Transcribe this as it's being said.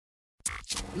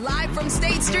Live from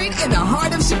State Street in the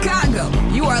heart of Chicago,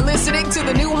 you are listening to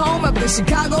the new home of the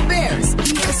Chicago Bears,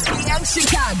 ESPN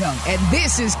Chicago. And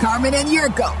this is Carmen and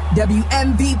Yurko,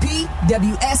 WMVP,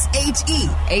 WSHE,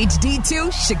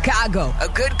 HD2, Chicago, a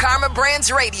Good Karma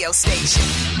Brands radio station.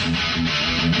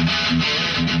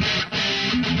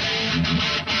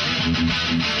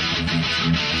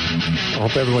 I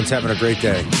hope everyone's having a great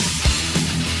day.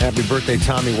 Happy birthday,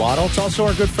 Tommy Waddle. It's also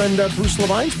our good friend Bruce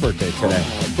Levine's birthday today.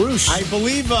 Bruce. I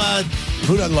believe...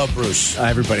 who doesn't love Bruce?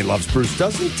 Everybody loves Bruce.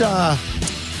 Doesn't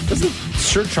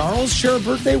Sir Charles share a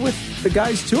birthday with the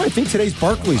guys, too? I think today's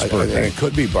Barkley's birthday. It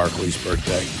could be Barkley's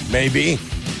birthday. Maybe.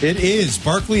 It is.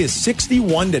 Barkley is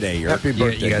 61 today. Happy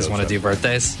birthday. You guys want to do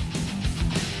birthdays?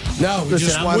 No, we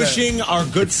Listen, I'm wishing our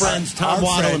good friends Tom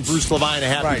Waddle and Bruce Levine a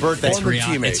happy birthday. It's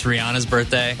Rihanna's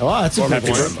birthday. Oh, that's a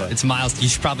good one. It's Miles. You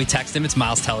should probably text him. It's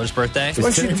Miles Teller's birthday.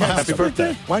 Happy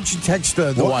birthday. Why don't you text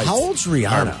the wife? How old's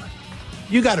Rihanna?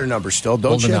 You got her number still,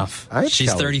 don't Old you? enough.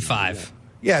 She's 35.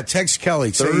 Yeah, text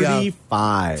Kelly. Say,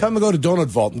 35. tell him to go to Donut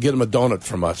Vault and get him a donut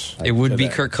from us. It would be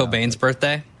Kurt Cobain's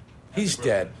birthday. He's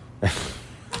dead.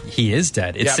 He is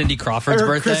dead. It's Cindy I Crawford's heard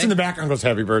birthday. Chris in the background goes,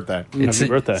 happy birthday. Happy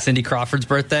birthday. Cindy Crawford's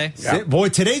birthday. Yeah. Boy,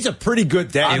 today's a pretty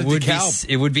good day.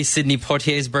 It would be Sidney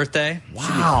Poitier's birthday.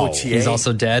 Wow. He's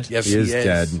also dead. Yes, He is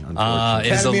dead.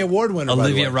 Academy Award winner, by the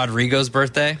Olivia way. Rodrigo's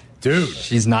birthday. Dude.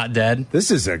 She's not dead.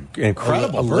 This is an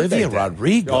incredible Olivia birthday.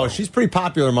 Rodrigo. Oh, she's pretty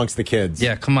popular amongst the kids.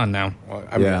 Yeah, come on now.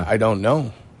 I mean, Yeah. I don't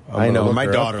know. I know. My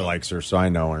her daughter up. likes her, so I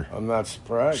know her. I'm not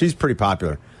surprised. She's pretty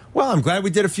popular. Well, I'm glad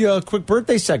we did a quick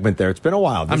birthday segment there. It's been a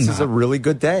while. This is a really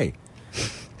good day.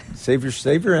 Save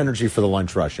your energy for the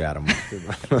lunch rush, Adam.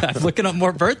 I'm looking up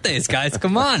more birthdays, guys.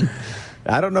 Come on.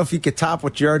 I don't know if you could top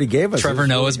what you already gave us. Trevor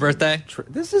Noah's birthday.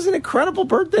 This is an incredible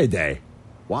birthday day.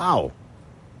 Wow.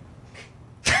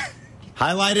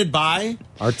 Highlighted by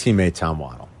our teammate, Tom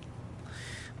Waddle.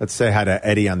 Let's say hi to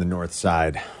Eddie on the north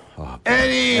side. Oh,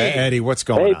 Eddie! Eddie, what's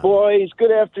going on? Hey, boys.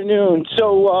 Good afternoon.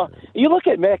 So you look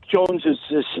at Mac Jones'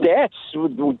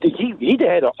 stats. He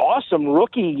had an awesome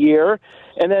rookie year.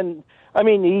 And then, I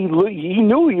mean, he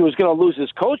knew he was going to lose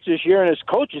his coach this year, and his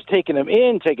coach is taking him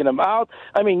in, taking him out.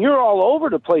 I mean, you're all over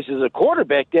the place as a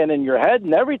quarterback then in your head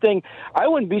and everything. I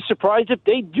wouldn't be surprised if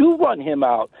they do run him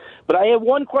out. But I have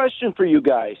one question for you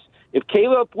guys. If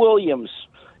Caleb Williams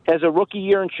has a rookie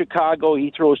year in Chicago,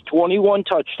 he throws 21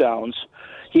 touchdowns.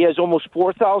 He has almost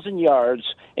 4,000 yards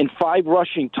and 5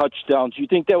 rushing touchdowns. You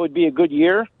think that would be a good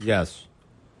year? Yes.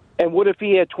 And what if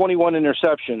he had 21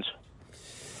 interceptions?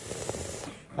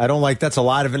 I don't like that's a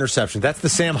lot of interceptions. That's the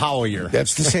Sam Howell year.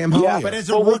 That's the Sam Howell. Yeah, But as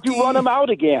a well, would rookie, you run him out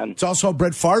again? it's also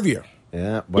Brett Favre year.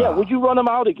 Yeah, well, Yeah, would you run him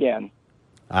out again?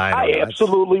 I know,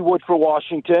 absolutely would for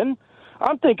Washington.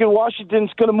 I'm thinking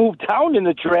Washington's going to move down in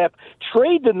the draft,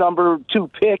 trade the number 2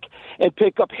 pick, and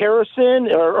pick up Harrison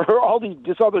or all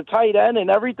this other tight end and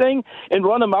everything, and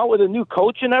run him out with a new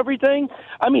coach and everything.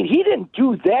 I mean, he didn't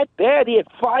do that bad. He had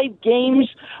 5 games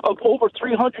of over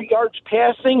 300 yards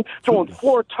passing, throwing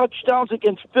 4 touchdowns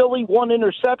against Philly, 1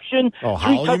 interception. Oh,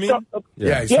 3 Howell, you mean? touchdowns.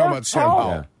 Yeah, he's talking about Sam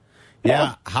Howell. Yeah,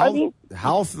 Yeah,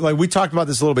 like we talked about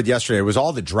this a little bit yesterday. It was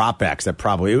all the dropbacks that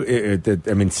probably.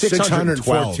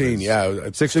 614. Yeah,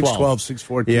 612,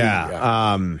 614.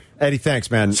 Yeah. Eddie,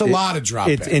 thanks, man. It's a lot of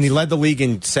dropbacks, and he led the league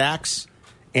in sacks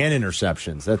and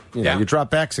interceptions. That you drop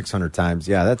back 600 times.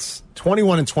 Yeah, that's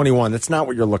 21 and 21. That's not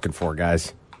what you're looking for,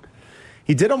 guys.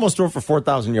 He did almost throw for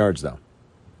 4,000 yards though.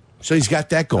 So he's got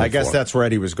that going. I guess that's where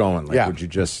Eddie was going. Like, would you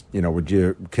just, would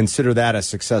you consider that a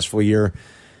successful year?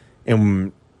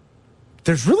 And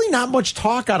there's really not much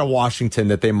talk out of Washington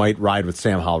that they might ride with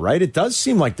Sam Howell, right? It does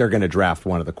seem like they're going to draft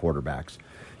one of the quarterbacks.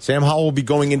 Sam Howell will be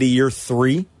going into year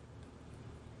 3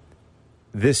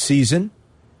 this season.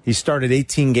 He started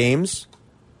 18 games.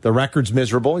 The record's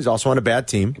miserable. He's also on a bad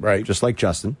team, right? Just like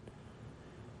Justin.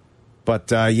 But,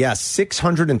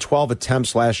 612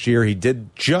 attempts last year. He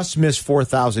did just miss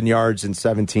 4,000 yards in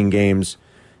 17 games.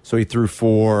 So he threw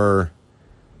for,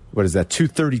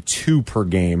 232 per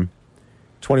game.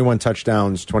 21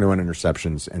 touchdowns, 21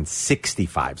 interceptions, and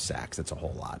 65 sacks. That's a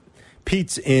whole lot.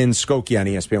 Pete's in Skokie on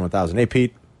ESPN 1000. Hey,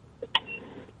 Pete.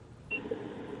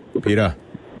 Peter.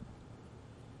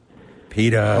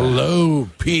 Hello,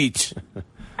 Pete.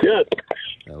 Good.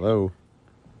 Hello.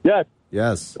 Yes.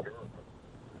 Yes.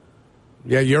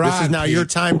 Yeah, you're on. This is now Pete. your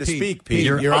time to speak, Pete.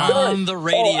 You're on the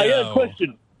radio. Oh, I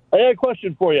got a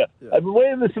question for you. Yeah. I've been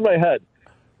weighing this in my head.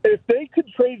 If they could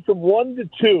trade from 1 to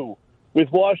 2 with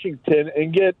Washington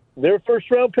and get their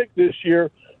first-round pick this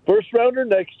year, first-rounder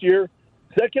next year,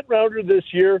 second-rounder this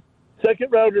year,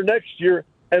 second-rounder next year,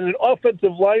 and an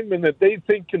offensive lineman that they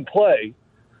think can play,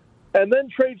 and then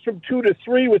trade from 2 to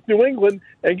 3 with New England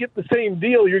and get the same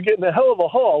deal, you're getting a hell of a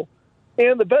haul.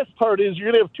 And the best part is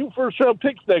you're going to have 2 first-round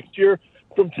picks next year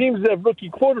from teams that have rookie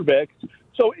quarterbacks.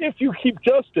 So if you keep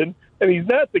Justin, and he's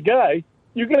not the guy,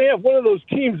 you're going to have one of those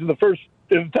teams in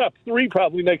the top 3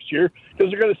 probably next year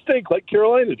because they're going to stink like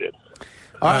Carolina did.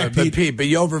 All right, Pete, but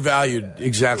you overvalued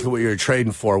exactly what you were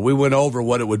trading for. We went over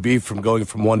what it would be from going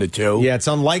from 1 to 2. Yeah, it's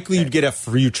unlikely you'd get a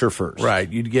future first. Right.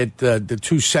 You'd get the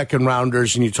 2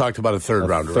 second-rounders, and you talked about a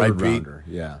third-rounder, right, Pete?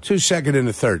 Yeah. 2 second and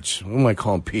a thirds. What am I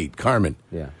calling Pete? Carmen.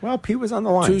 Yeah. Well, Pete was on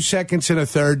the line. 2 seconds and a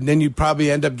third, and then you'd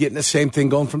probably end up getting the same thing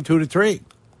going from 2 to 3.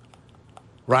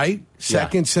 Right?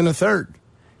 Seconds and a third.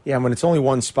 Yeah, when it's only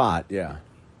one spot, yeah.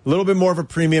 A little bit more of a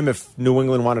premium if New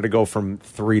England wanted to go from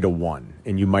 3 to 1,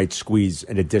 and you might squeeze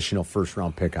an additional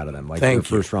first-round pick out of them. Like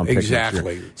first-round pick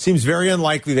exactly. Next year. Seems very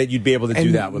unlikely that you'd be able to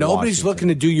do that with nobody's Washington. looking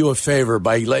to do you a favor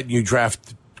by letting you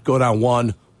go down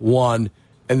 1,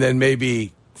 and then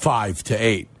maybe 5 to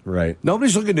 8. Right.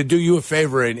 Nobody's looking to do you a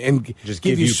favor and just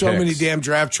give you so picks. many damn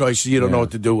draft choices you don't know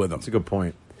what to do with them. That's a good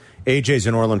point. AJ's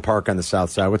in Orland Park on the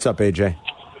south side. What's up, AJ?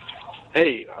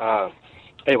 Hey,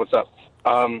 what's up?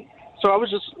 So I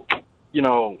was just,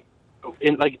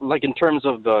 in terms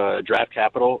of the draft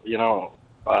capital,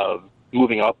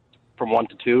 moving up from 1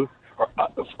 to 2,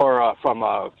 or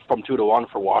from 2 to 1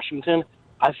 for Washington.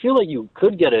 I feel like you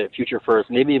could get a future first,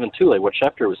 maybe even 2, like what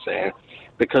Schefter was saying,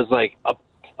 because like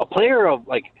a player of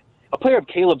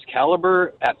Caleb's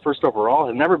caliber at first overall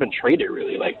has never been traded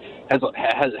really. Like has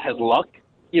Luck,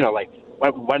 like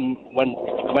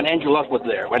when Andrew Luck was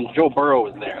there, when Joe Burrow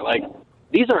was there, like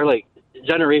these are like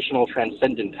generational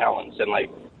transcendent talents, and like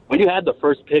when you had the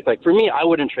first pick, like for me, I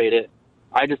wouldn't trade it.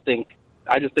 I just think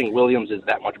Williams is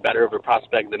that much better of a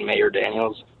prospect than May or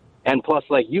Daniels, and plus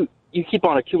like you keep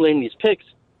on accumulating these picks.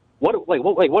 What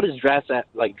is draft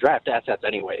assets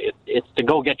anyway? It's to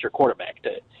go get your quarterback.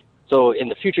 So in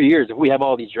the future years, if we have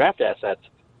all these draft assets,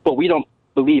 but we don't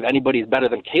believe anybody's better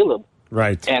than Caleb,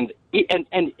 right? And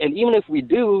even if we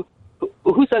do,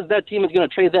 who says that team is going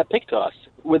to trade that pick to us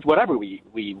with whatever we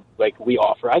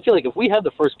offer? I feel like if we have the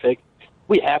first pick,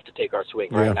 we have to take our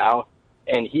swing right now.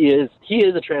 And he is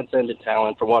a transcendent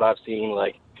talent from what I've seen.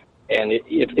 Like, and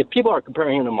if people are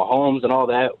comparing him to Mahomes and all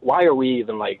that, why are we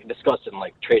even like discussing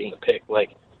like trading the pick?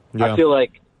 Like, I feel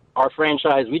like our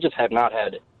franchise, we just have not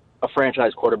had a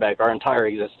franchise quarterback our entire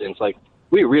existence. Like,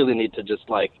 we really need to just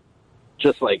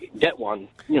get one,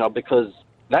 because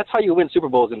that's how you win Super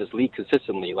Bowls in this league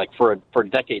consistently, like for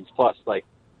decades plus. Like,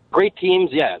 great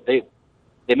teams, they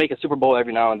make a Super Bowl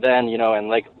every now and then, and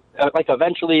like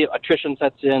eventually attrition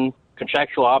sets in,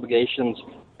 contractual obligations,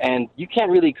 and you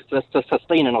can't really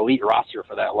sustain an elite roster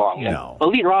for that long. No.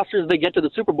 And elite rosters, they get to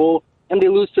the Super Bowl and they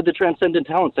lose to the transcendent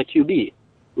talents at QB.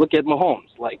 Look at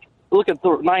Mahomes. Like, look at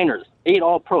the Niners, 8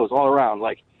 All-Pros all around.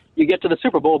 Like, you get to the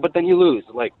Super Bowl, but then you lose.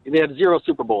 Like, they have 0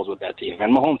 Super Bowls with that team,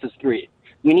 and Mahomes is 3.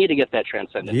 We need to get that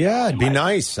transcendent. Yeah, it'd be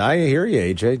nice. I hear you,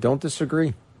 AJ. Don't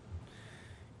disagree.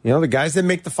 The guys that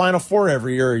make the Final Four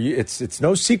every year, it's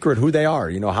no secret who they are.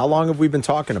 How long have we been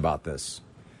talking about this?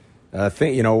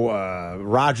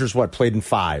 Rodgers, played in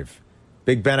 5.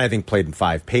 Big Ben, I think, played in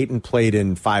 5. Peyton played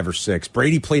in 5 or 6.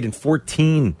 Brady played in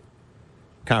 14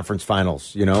 conference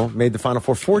finals, made the Final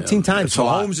Four 14 times.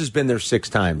 Mahomes has been there 6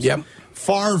 times. Yep.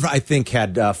 Favre, I think,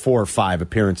 had 4 or 5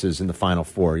 appearances in the Final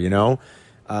Four,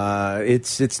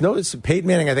 It's Peyton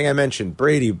Manning, I think I mentioned,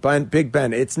 Brady, Big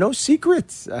Ben. It's no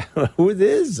secret who it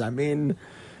is. I mean,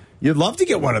 you'd love to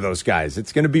get one of those guys.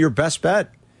 It's going to be your best bet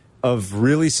of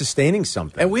really sustaining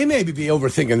something. And we may be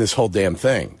overthinking this whole damn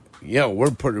thing. We're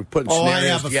putting scenarios I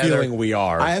have together. a feeling we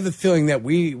are. I have a feeling that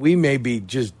we may be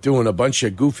just doing a bunch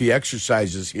of goofy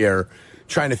exercises here,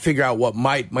 trying to figure out what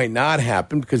might not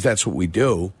happen, because that's what we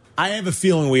do. I have a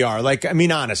feeling we are. Like, I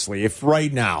mean, honestly, if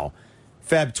right now,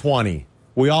 Feb 20,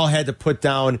 we all had to put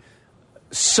down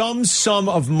some sum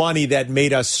of money that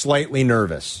made us slightly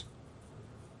nervous,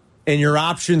 and your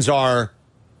options are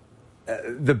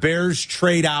the Bears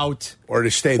trade out, or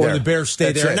to stay there, or the Bears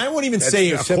stay there. And I won't even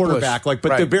say a quarterback, but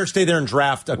the Bears stay there and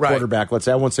draft a quarterback. Let's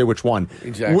say, I won't say which one.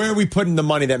 Exactly. Where are we putting the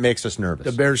money that makes us nervous?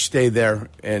 The Bears stay there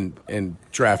and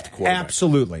draft a quarterback.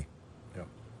 Absolutely. Yep.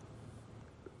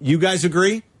 You guys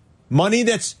agree? Money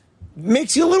that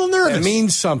makes you a little nervous. That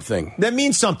means something.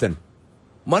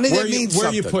 Money that means something. Where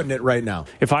are you putting it right now?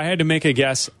 If I had to make a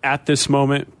guess at this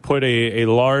moment, put a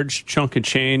large chunk of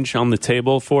change on the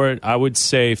table for it, I would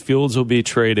say Fields will be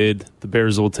traded. The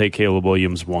Bears will take Caleb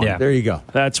Williams 1. Yeah. There you go.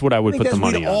 That's what I would put the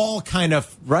money on. All kind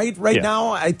of, right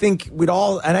now, I think we'd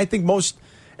all, and I think most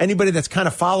anybody that's kind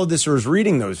of followed this or is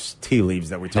reading those tea leaves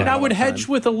that we talk about. And I would hedge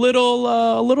with a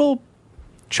little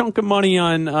chunk of money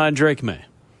on Drake May.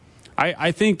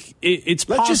 I think it's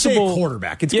Let's possible. just say a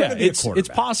quarterback. It's going to be a quarterback. It's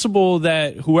possible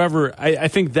that whoever, I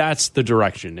think that's the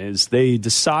direction, is they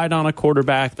decide on a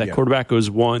quarterback. That quarterback goes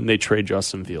one, they trade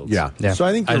Justin Fields. Yeah. So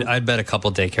I think I'd bet a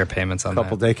couple daycare payments on that.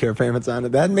 daycare payments on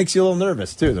it. That makes you a little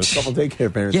nervous, too. Those couple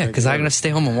daycare payments. Yeah, because I'm going to stay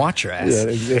home and watch your ass.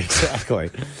 Yeah, exactly.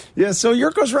 Yeah, so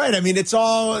Yurko's right. I mean, it's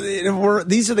all,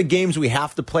 these are the games we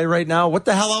have to play right now. What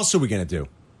the hell else are we going to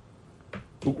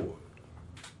do?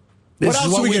 This what is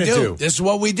else what are we going to do? This is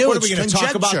what we do. What It's are we going to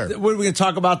talk about? What are we going to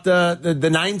talk about? The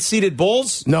 9-seeded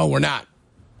Bulls? No, we're not.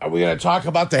 Are we going to talk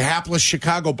about the hapless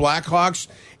Chicago Blackhawks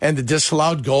and the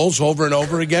disallowed goals over and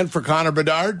over again for Connor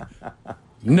Bedard?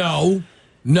 No,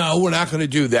 we're not going to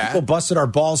do that. People busted our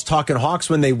balls talking Hawks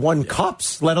when they won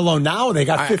cups, let alone now they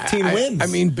got 15 wins. I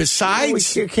mean,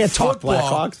 besides you can't talk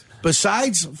football, Blackhawks.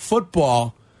 Besides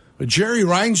football, Jerry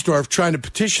Reinsdorf trying to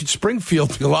petition Springfield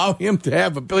to allow him to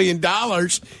have $1 billion,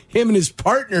 him and his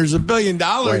partners $1 billion.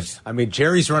 Right. I mean,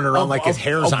 Jerry's running around like his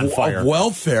hair's on fire. Of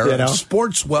welfare, you know?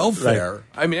 Sports welfare. Right.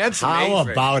 I mean, that's amazing.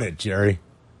 How about it, Jerry?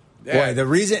 Yeah. Boy, the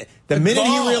minute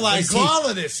he realized the gall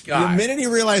of this guy. The minute he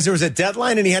realized there was a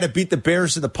deadline and he had to beat the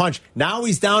Bears to the punch, now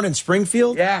he's down in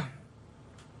Springfield. Yeah,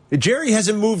 Jerry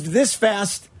hasn't moved this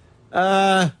fast.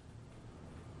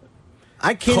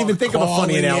 I can't even think of a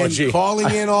funny analogy.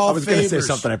 Calling in all I was going to say favors.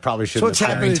 something I probably shouldn't So what's have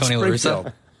said. happening in Tony La Springfield?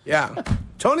 Russa? Yeah,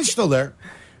 Tony's still there.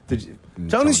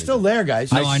 Tony's still there,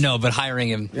 guys. No, I know, but hiring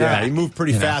him. Yeah, he moved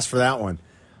pretty fast for that one.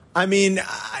 I mean,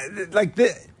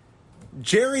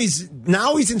 Jerry's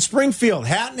now he's in Springfield,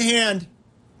 hat in hand.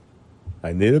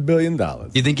 I need $1 billion.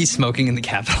 You think he's smoking in the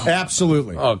Capitol?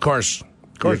 Absolutely. Oh, of course.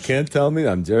 You can't tell me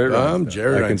I'm Jerry. I'm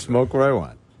Jerry I can Reinsdorf. smoke where I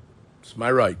want. It's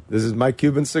my right. This is my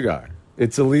Cuban cigar.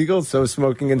 It's illegal, so is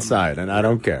smoking inside, and I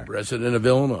don't care. Resident of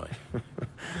Illinois.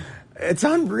 It's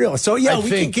unreal. So, yeah, we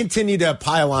can continue to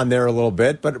pile on there a little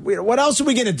bit, but what else are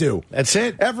we going to do? That's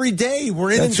it. Every day we're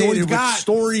That's what inundated we've with got.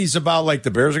 stories about, like,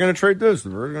 the Bears are going to trade this, the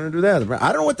Bears are going to do that.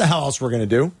 I don't know what the hell else we're going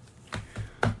to do.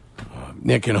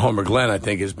 Nick and Homer Glenn, I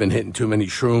think, has been hitting too many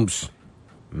shrooms.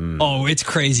 Oh, it's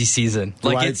crazy season. Do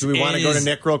we want to go to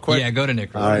Nick real quick? Yeah, go to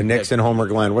Nick. All right, Nick's in Homer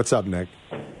Glenn. What's up, Nick?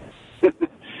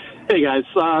 Hey, guys.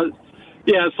 So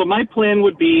my plan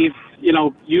would be,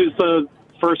 use the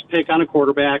first pick on a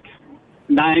quarterback.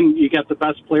 9, you get the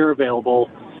best player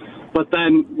available. But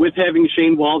then with having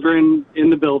Shane Waldron in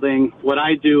the building, what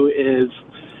I do is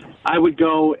I would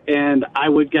go and I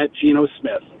would get Geno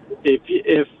Smith.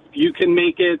 If you can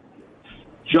make it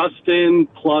Justin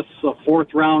plus a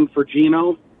 4th round for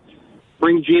Geno,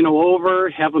 bring Geno over,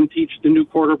 have him teach the new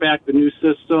quarterback the new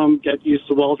system, get used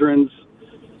to Waldron's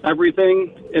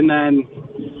everything, and then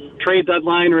trade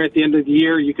deadline or at the end of the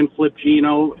year, you can flip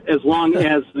Geno as long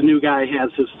as the new guy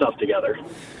has his stuff together.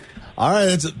 All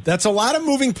right, that's a lot of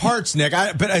moving parts, Nick.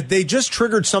 But they just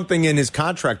triggered something in his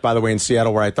contract, by the way, in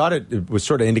Seattle, where I thought it was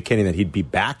sort of indicating that he'd be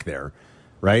back there,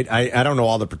 right? I don't know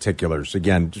all the particulars.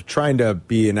 Again, just trying to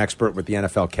be an expert with the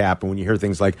NFL cap, and when you hear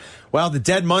things like, well, the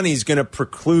dead money is going to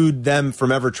preclude them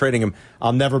from ever trading him,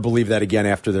 I'll never believe that again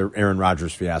after the Aaron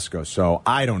Rodgers fiasco. So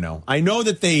I don't know. I know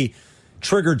that they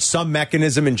triggered some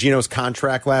mechanism in Geno's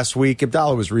contract last week.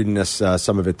 Abdallah was reading this,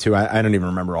 some of it too. I don't even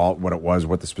remember what it was,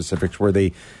 what the specifics were.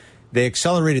 They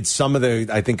accelerated some of the,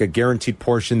 I think, a guaranteed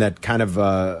portion that kind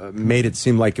of made it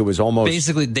seem like it was almost...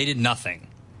 Basically, they did nothing.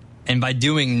 And by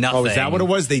doing nothing... Oh, is that what it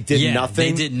was? They did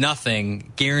nothing? They did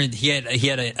nothing. He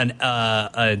had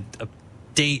a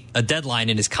deadline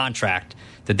in his contract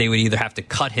that they would either have to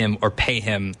cut him or pay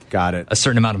him a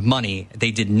certain amount of money.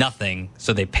 They did nothing,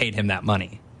 so they paid him that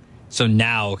money. So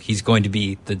now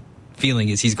the feeling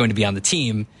is he's going to be on the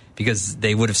team because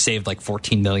they would have saved like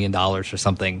 $14 million or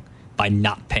something by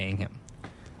not paying him.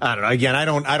 I don't know. Again,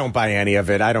 I don't buy any of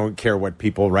it. I don't care what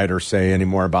people write or say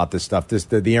anymore about this stuff.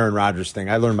 The Aaron Rodgers thing.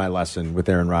 I learned my lesson with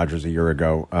Aaron Rodgers a year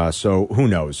ago. So who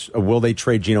knows? Will they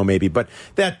trade Geno? Maybe, but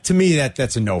that to me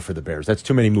that's a no for the Bears. That's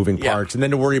too many moving parts, and then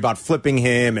to worry about flipping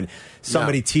him and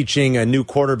somebody teaching a new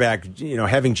quarterback.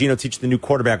 Having Geno teach the new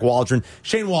quarterback Waldron.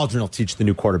 Shane Waldron will teach the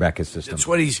new quarterback his system. That's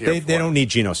what he's here for. They don't need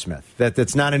Geno Smith.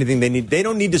 That's not anything they need. They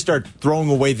don't need to start throwing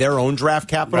away their own draft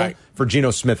capital for Geno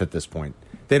Smith at this point.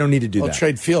 They don't need to do that.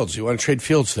 Trade Fields. You want to trade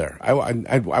Fields there? I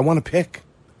want to pick.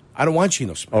 I don't want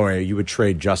Geno Smith. Oh, yeah, you would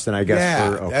trade Justin, I guess.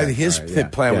 Yeah, his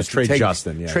plan was trade to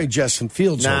Justin. Yeah. Trade Justin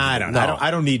Fields. I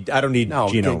don't need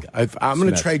Geno. I'm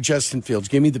going to trade Justin Fields.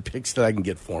 Give me the picks that I can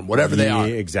get for him, whatever they are.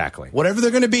 Exactly. Whatever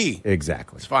they're going to be.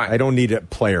 Exactly. It's fine. I don't need a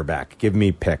player back. Give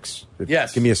me picks.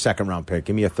 Yes. Give me a 2nd round pick.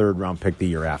 Give me a 3rd round pick the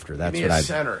year after. That's give me what a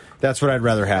center. That's what I'd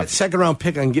rather have. That 2nd round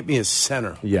pick, I can get me a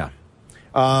center. Yeah.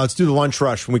 Let's do the lunch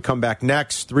rush when we come back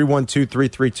next.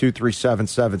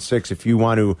 312-332-3776. If you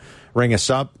want to ring us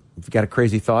up, If you got a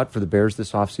crazy thought for the Bears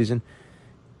this offseason,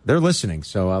 they're listening.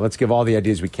 So let's give all the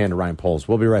ideas we can to Ryan Poles.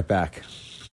 We'll be right back.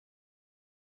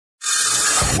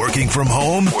 Working from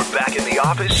home? We're back in the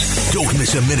office? Don't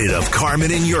miss a minute of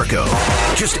Carmen and Yurko.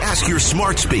 Just ask your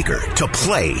smart speaker to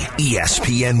play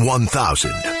ESPN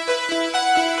 1000.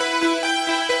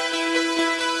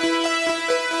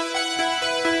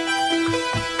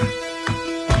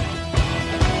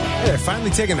 They're finally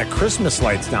taking the Christmas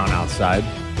lights down outside.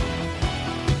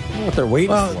 I don't know what they're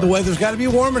waiting for. The weather's got to be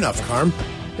warm enough, Carm.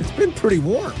 It's been pretty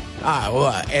warm.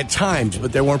 At times,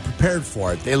 but they weren't prepared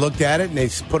for it. They looked at it and they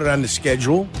put it on the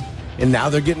schedule, and now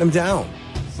they're getting them down.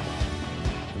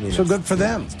 I mean, so good for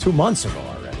them. It's 2 months ago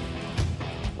already.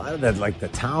 A lot of that, like the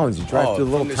towns, you drive through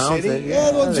the little towns.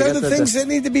 Those are the things that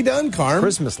need to be done, Carm.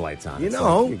 Christmas lights on. You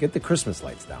know. You get the Christmas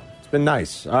lights down. It's been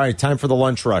nice. All right, time for the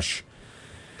lunch rush,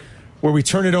 where we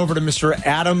turn it over to Mr.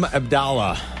 Adam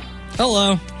Abdallah.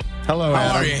 Hello. Hello, How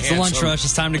Adam. are you, It's the lunch rush.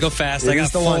 It's time to go fast. I got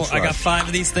 5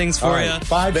 of these things for you.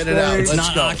 5 Spit it out. It's Let's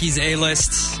not go. Aki's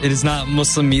A-list. It is not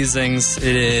Muslim musings.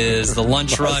 It is the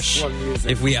lunch rush.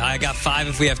 I got 5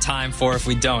 if we have time, 4 if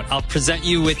we don't. I'll present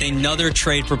you with another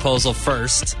trade proposal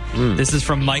first. This is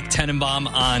from Mike Tenenbaum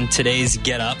on today's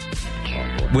Get Up.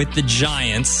 With the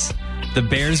Giants, the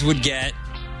Bears would get,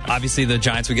 obviously the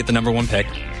Giants would get the number 1 pick.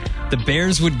 The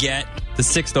Bears would get the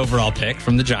 6th overall pick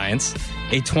from the Giants,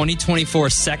 a 2024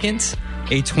 second,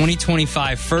 a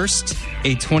 2025 first,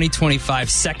 a 2025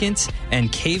 second, and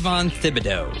Kayvon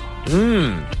Thibodeau.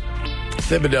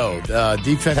 Thibodeau,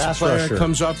 defensive Pass player, rusher.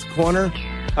 comes off the corner.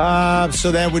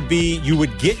 So that would be, you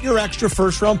would get your extra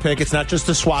first-round pick. It's not just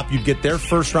a swap. You'd get their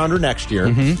first-rounder next year.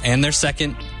 And their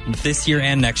second this year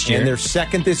and next year. And their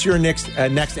second this year and next,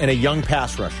 and a young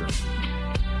pass rusher.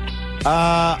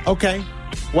 Okay.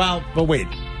 Well, but wait.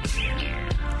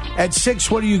 At 6,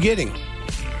 what are you getting?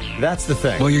 That's the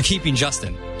thing. Well, you're keeping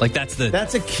Justin.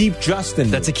 That's a keep Justin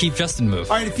move. That's a keep Justin move.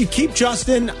 All right, if you keep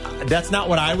Justin, that's not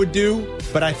what I would do,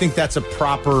 but I think that's a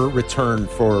proper return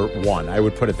for 1. I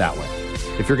would put it that way.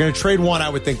 If you're going to trade 1, I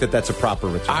would think that that's a proper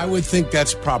return. I would think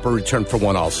that's a proper return for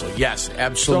 1 also. Yes,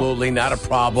 absolutely, not a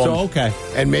problem. So, okay.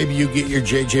 And maybe you get your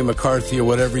J.J. McCarthy or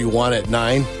whatever you want at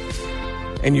 9,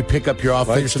 and you pick up your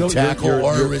offensive tackle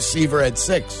or a receiver at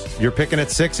 6. You're picking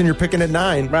at 6 and you're picking at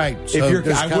 9. Right. If So you're,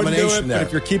 there's I wouldn't do it, there. but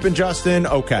if you're keeping Justin,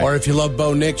 okay. Or if you love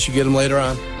Bo Nix, you get him later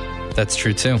on. That's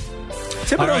true, too.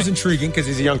 Thibodeau's intriguing because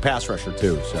he's a young pass rusher,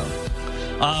 too. So,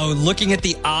 looking at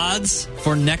the odds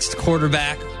for next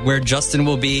quarterback, where Justin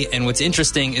will be, and what's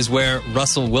interesting is where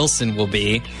Russell Wilson will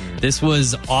be. This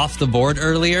was off the board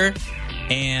earlier,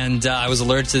 and I was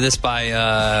alerted to this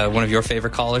by one of your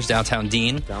favorite callers, Downtown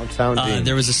Dean.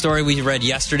 There was a story we read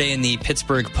yesterday in the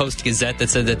Pittsburgh Post-Gazette that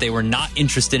said that they were not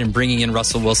interested in bringing in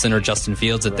Russell Wilson or Justin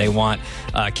Fields, that they want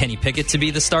Kenny Pickett to be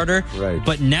the starter. Right.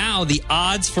 But now the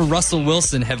odds for Russell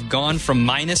Wilson have gone from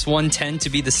minus 110 to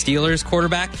be the Steelers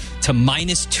quarterback to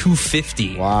minus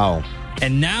 250. wow.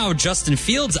 And now Justin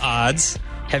Fields' odds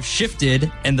have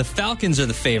shifted, and the Falcons are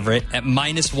the favorite at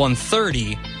minus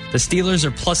 130. The Steelers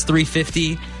are plus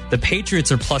 350. The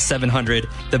Patriots are plus 700.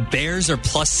 The Bears are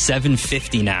plus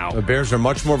 750 now. The Bears are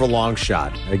much more of a long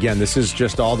shot. Again, this is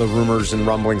just all the rumors and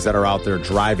rumblings that are out there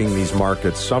driving these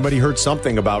markets. Somebody heard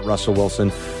something about Russell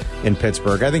Wilson in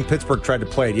Pittsburgh. I think Pittsburgh tried to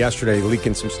play it yesterday,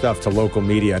 leaking some stuff to local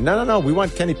media. No. We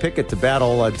want Kenny Pickett to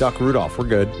battle Duck Rudolph. We're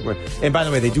good. And by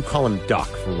the way, they do call him Duck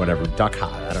for whatever. Duck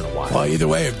High. I don't know why. Well, either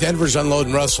way, if Denver's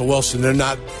unloading Russell Wilson, they're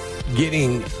not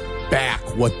getting back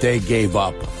what they gave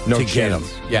up to get him.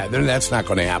 Yeah, then that's not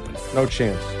going to happen. No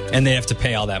chance. And they have to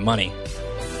pay all that money.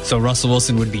 So Russell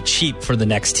Wilson would be cheap for the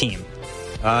next team.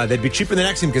 They'd be cheaper the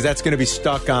next team because that's going to be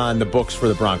stuck on the books for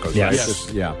the Broncos. Yes. Right? Yes.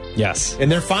 Just, yeah. Yes.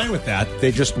 And they're fine with that.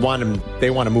 They just want him. They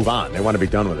want to move on. They want to be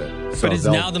done with it. So But is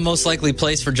now the most likely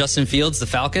place for Justin Fields the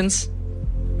Falcons?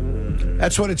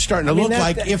 That's what it's starting to look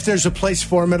like if there's a place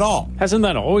for him at all. Hasn't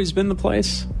that always been the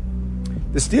place?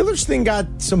 The Steelers thing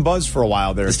got some buzz for a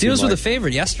while there. The Steelers were the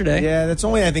favorite yesterday. Yeah, that's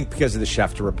only, I think, because of the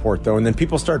Schefter report, though. And then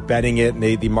people start betting it, and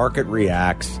the market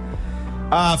reacts.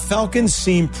 Falcons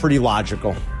seem pretty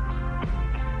logical.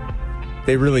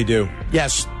 They really do.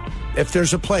 Yes, if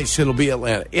there's a place, it'll be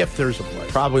Atlanta. If there's a place.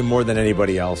 Probably more than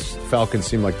anybody else. Falcons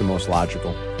seem like the most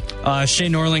logical. Shay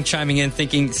Norling chiming in,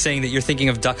 saying that you're thinking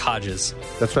of Duck Hodges.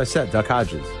 That's what I said, Duck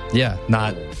Hodges. Yeah,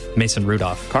 not Mason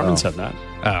Rudolph. Carmen said that.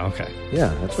 Oh, okay. Yeah,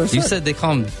 that's what I said. You said they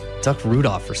call him Duck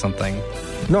Rudolph or something.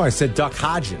 No, I said Duck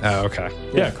Hodges. Oh, okay.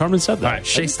 Yeah, Carmen said that. All right,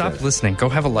 Shay, stop listening. Go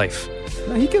have a life.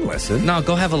 No, he can listen. No,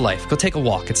 go have a life. Go take a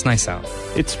walk. It's nice out.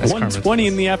 It's 1:20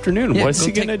 in the afternoon. Yeah, What's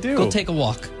he going to do? Go take a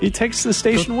walk. He takes the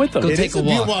station with him. Go take a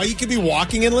walk. Well, he could be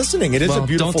walking and listening. It is a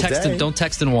beautiful day. Don't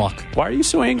text and walk. Why are you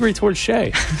so angry towards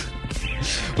Shea?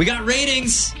 We got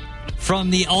ratings from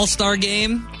the All-Star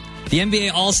game. The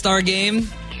NBA All-Star game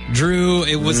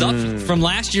was up from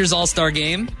last year's All-Star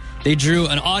game. They drew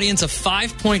an audience of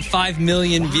 5.5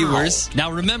 million viewers.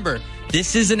 Now remember,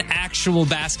 this is an actual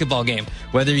basketball game.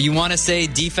 Whether you want to say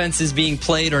defense is being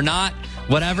played or not,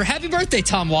 whatever. Happy birthday,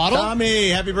 Tom Waddle. Tommy,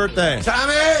 happy birthday.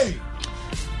 Tommy!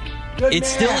 It's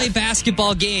still a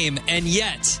basketball game, and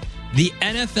yet the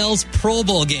NFL's Pro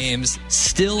Bowl games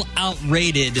still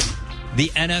outrated the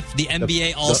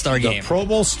NBA All-Star game. The Pro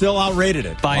Bowl still outrated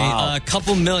it. By a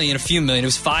few million. It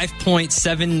was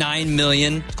 5.79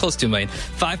 million, close to a million.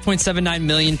 5.79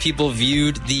 million people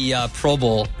viewed the Pro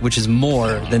Bowl, which is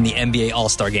more than the NBA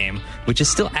All-Star game, which is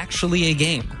still actually a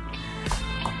game.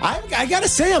 I got to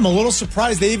say, I'm a little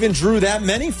surprised they even drew that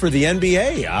many for the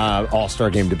NBA All-Star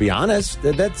game, to be honest.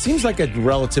 That seems like a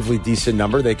relatively decent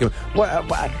number. They can.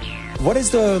 What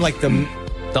is the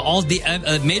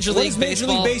Major League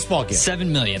Baseball game?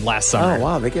 7 million last summer. Oh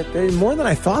wow, they more than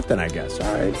I thought. Then I guess.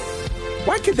 All right.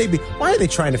 Why are they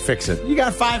trying to fix it? You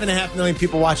got 5.5 million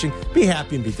people watching. Be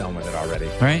happy and be done with it already.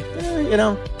 Right?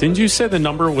 Didn't you say the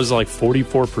number was like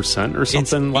 44% or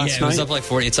something last night? Yeah, it was up like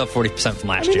 40. It's up 40% from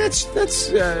last year.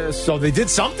 That's so they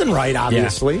did something right,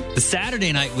 obviously. Yeah. The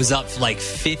Saturday night was up like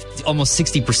 50, almost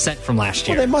 60% from last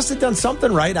year. Well, they must have done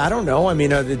something right. I don't know. I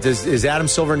mean, is Adam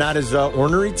Silver not as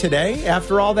ornery today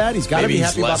after all that? He's got to be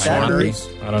happy about that. Ornery.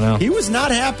 I don't know. He was not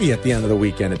happy at the end of the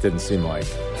weekend. It didn't seem like.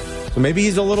 So maybe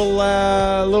he's a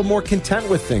little more content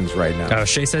with things right now. Oh,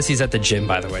 Shea says he's at the gym,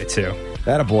 by the way, too.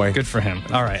 That a boy. Good for him.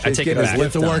 All right, I take it back.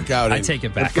 Let the workout. I take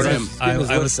it back. I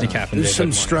listen to Cap and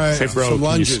Dave. Some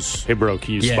lunges. Hey, bro,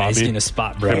 can you spot me? Yeah, he's going to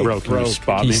spot, bro. Hey, bro, can you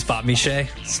spot me? Can you spot me, Shea?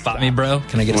 Spot me, bro.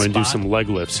 Can I get a spot? Want to do some leg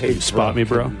lifts? Can you spot me,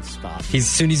 bro?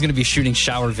 He's going to be shooting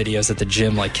shower videos at the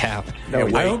gym like Cap.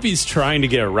 I hope he's trying to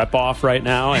get a rep off right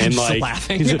now and like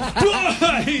laughing.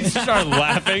 He started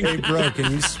laughing. Hey, bro,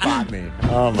 can you spot me?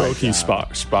 Oh, bro, can you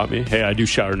spot me? Hey, I do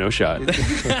shot or no shot.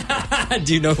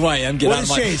 Do you know who I am? Get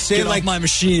off my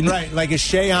machine. Right. Like, is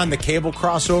Shea on the cable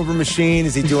crossover machine?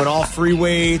 Is he doing all free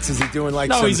weights? Is he doing like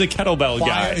No, he's a kettlebell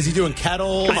guy. Is he doing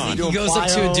kettle? Come on. He goes up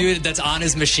to a dude that's on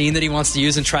his machine that he wants to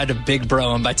use and try to big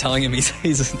bro him by telling him he's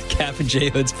Cap and J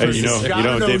Hood's person. Hey, you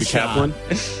know David Kaplan?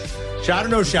 Shot or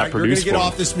no shot, you're going to get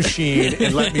off this machine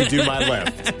and let me do my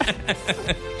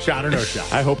lift. Shot or no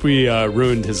shot. I hope we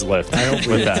ruined his lift. I hope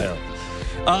with that.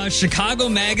 Chicago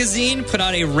Magazine put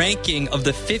out a ranking of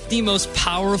the 50 most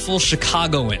powerful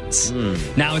Chicagoans.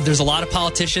 Now, there's a lot of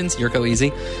politicians. Yurko,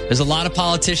 easy. There's a lot of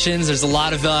politicians. There's a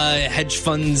lot of hedge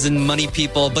funds and money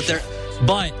people.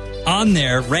 But on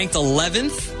there, ranked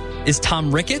 11th is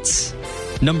Tom Ricketts.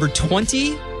 Number 20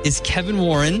 is Kevin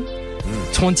Warren.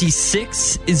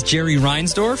 26 is Jerry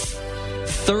Reinsdorf.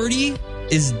 30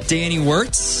 is Danny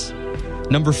Wirtz.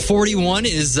 Number 41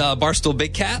 is Barstool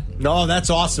Big Cat. No, that's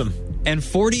awesome. And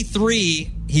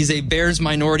 43, he's a Bears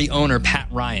minority owner, Pat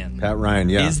Ryan. Pat Ryan,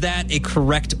 yeah. Is that a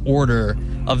correct order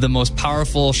of the most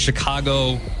powerful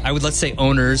Chicago, let's say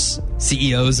owners,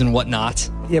 CEOs, and whatnot?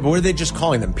 Yeah, but what are they just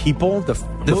calling them? People? The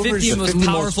 50 most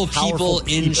powerful people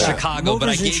in Chicago, but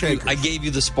I gave you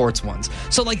the sports ones.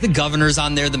 So like the governor's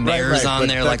on there, the mayor's on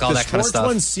there, like all that kind of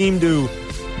stuff. The sports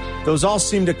ones those all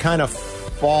seem to kind of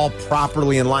fall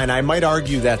properly in line. I might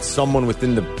argue that someone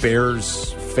within the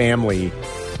Bears family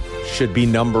should be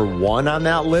number one on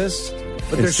that list.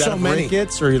 But there's so many.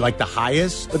 Ricketts, or like the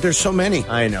highest. But there's so many.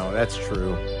 I know, that's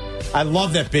true. I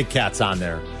love that Big Cat's on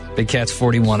there. Big Cat's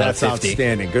 41 out of 50. That's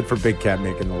outstanding. Good for Big Cat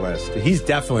making the list. He's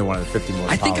definitely one of the 50 most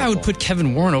I think powerful. I would put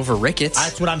Kevin Warren over Ricketts.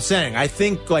 That's what I'm saying. I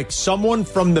think like someone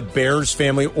from the Bears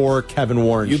family or Kevin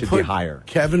Warren should be higher.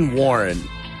 Kevin Warren,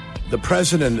 the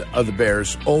president of the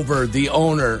Bears, over the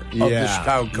owner of the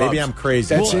Chicago Cubs. Maybe I'm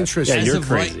crazy. That's interesting. Yeah, you're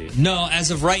crazy.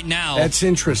 As of right now, that's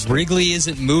interesting. Wrigley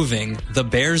isn't moving. The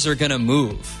Bears are going to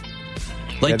move.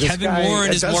 Kevin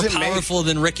Warren is more powerful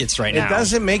than Ricketts right now. It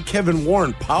doesn't make Kevin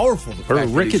Warren powerful.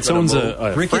 Ricketts owns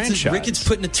a franchise. Ricketts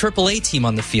putting a AAA team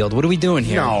on the field. What are we doing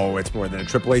here? No, it's more than a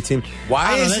AAA team.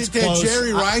 Why is it that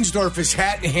Jerry Reinsdorf is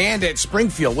hat in hand at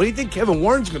Springfield? What do you think Kevin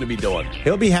Warren's going to be doing?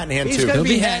 He'll be hat in hand, too. He'll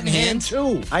be hat in hand,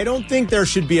 too. I don't think there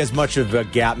should be as much of a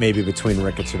gap maybe between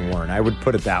Ricketts and Warren. I would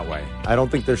put it that way. I don't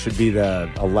think there should be the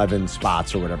 11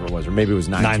 spots or whatever it was, or maybe it was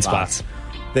 9 spots.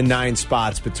 The 9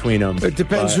 spots between them. It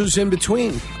depends who's in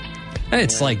between.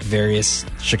 It's like various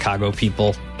Chicago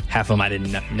people. half of them I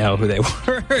didn't know who they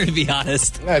were, to be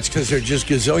honest. That's because they're just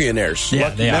gazillionaires. Yeah,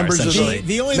 they are, essentially.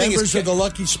 The only thing members is of the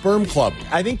Lucky Sperm Club.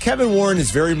 I think Kevin Warren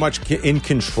is very much in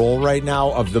control right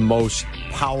now of the most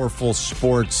powerful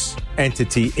sports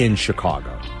entity in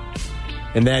Chicago,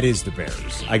 and that is the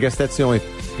Bears. I guess that's the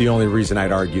only reason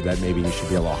I'd argue that maybe he should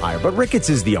be a little higher. But Ricketts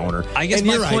is the owner. I guess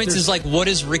my point is what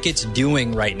is Ricketts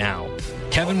doing right now?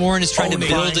 Kevin Warren is trying to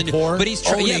build but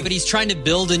he's trying to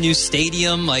build a new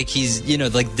stadium. Like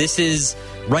this is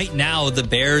right now the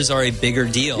Bears are a bigger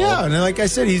deal. Yeah, and like I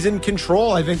said, he's in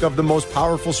control, I think, of the most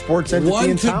powerful sports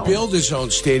entity in town. One could build his own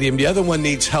stadium. The other one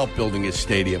needs help building his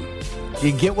stadium.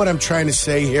 You get what I'm trying to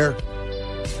say here?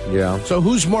 Yeah. So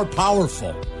who's more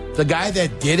powerful? The guy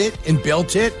that did it and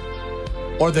built it,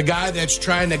 or the guy that's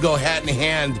trying to go hat in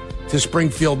hand to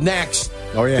Springfield next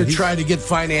to try to get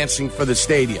financing for the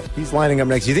stadium? He's lining up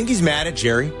next. You think he's mad at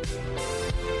Jerry?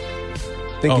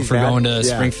 For going to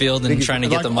Springfield and trying to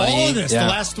get the money? All of this, the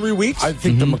last 3 weeks? I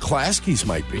think the McClaskeys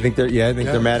might be. I think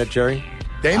they're mad at Jerry?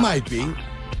 They might be.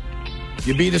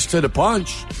 You beat us to the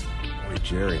punch. Boy,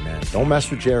 Jerry, man. Don't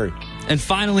mess with Jerry. And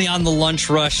finally, on the lunch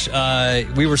rush,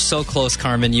 we were so close,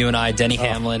 Carmen, you and I, Denny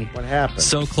Hamlin. What happened?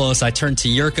 So close. I turned to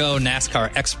Yurko,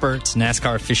 NASCAR expert,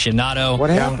 NASCAR aficionado. What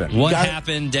happened? What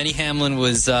happened? Denny Hamlin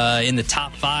was in the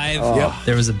top 5.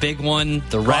 There was a big one,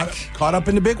 the wreck. Caught up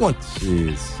in the big one.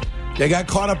 Jeez. They got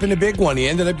caught up in the big one. He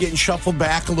ended up getting shuffled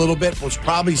back a little bit, was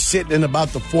probably sitting in about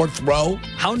the 4th row.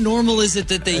 How normal is it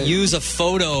that they use a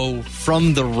photo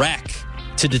from the wreck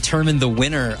to determine the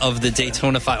winner of the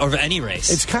Daytona 5 or any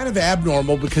race? It's kind of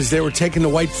abnormal because they were taking the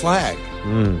white flag.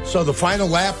 So the final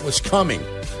lap was coming.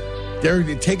 They're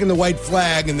taking the white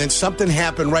flag, and then something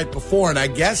happened right before. And I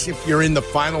guess if you're in the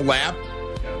final lap,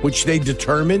 which they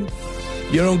determined,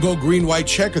 you don't go green, white,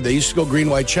 checker. They used to go green,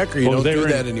 white, checker. You don't do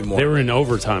that anymore. They were in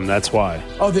overtime. That's why.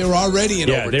 Oh, they were already in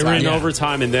overtime. Yeah, they were in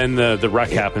overtime, and then the wreck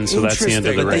happened, so that's the end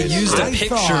of the race. They used a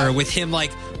picture with him by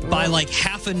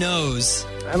half a nose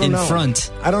in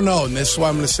front. I don't know, and this is what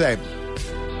I'm going to say.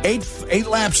 8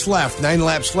 laps left, 9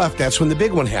 laps left. That's when the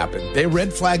big one happened. They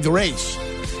red flagged the race,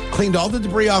 cleaned all the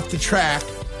debris off the track.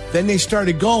 Then they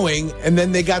started going, and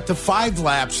then they got to 5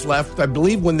 laps left, I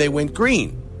believe, when they went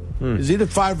green. There's either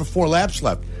 5 or 4 laps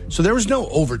left. So there was no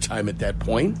overtime at that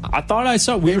point. I thought I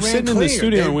saw. We were sitting in the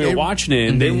studio and we were watching it,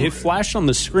 and it flashed on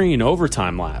the screen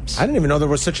overtime laps. I didn't even know there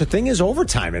was such a thing as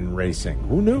overtime in racing.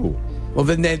 Who knew? Well,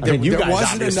 then there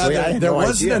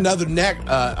wasn't another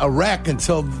wreck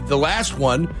until the last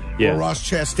one where Ross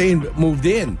Chastain moved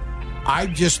in. I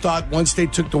just thought once they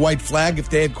took the white flag, if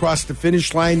they had crossed the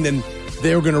finish line, then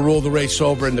they were going to roll the race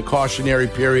over in the cautionary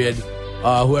period.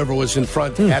 Whoever was in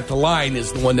front at the line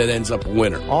is the one that ends up a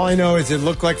winner. All I know is it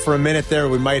looked like for a minute there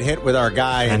we might hit with our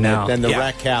guy, and then the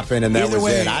wreck happened, and that was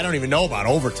it. I don't even know about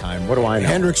overtime. What do I know?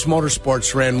 Hendricks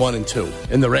Motorsports ran 1 and 2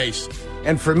 in the race.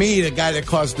 And for me, the guy that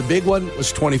caused the big one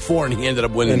was 24, and he ended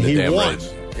up winning the damn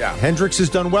race. Yeah. Hendricks has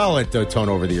done well at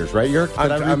Daytona over the years, right, Yerk?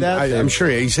 Did I read that? I'm sure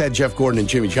he's had Jeff Gordon and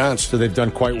Jimmy Johnson. So they've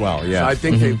done quite well, yeah. So I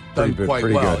think they've done quite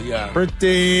well, good. yeah.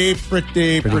 Pretty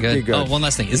good. Oh, one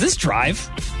last thing. Is this Drive?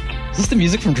 Is this the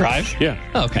music from Drive? Yeah.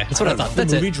 Oh, okay. That's what I thought.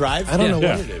 That's the movie it. Drive? I don't know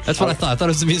what it is. That's what I thought. I thought it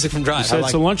was the music from Drive. You said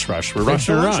it's a lunch rush. We're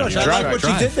rushing around. I like what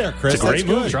you did there, Chris. It's a great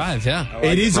movie. Drive, yeah.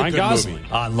 It is a Ryan good Gosling. movie.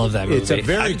 Oh, I love that movie. It's a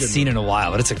very I haven't good seen it in a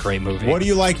while, but it's a great movie. What do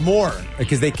you like more?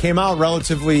 Because they came out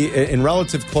in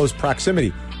relative close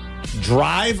proximity.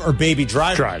 Drive or Baby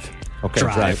Driver? Drive. Okay,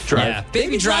 Drive. Yeah.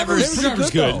 Baby Driver's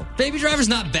good. Baby Driver's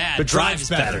not bad. But Drive's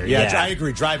better. Yeah, I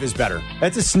agree. Drive is better.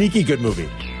 That's a sneaky good movie.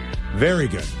 Very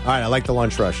good. All right, I like the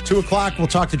lunch rush. 2 o'clock, we'll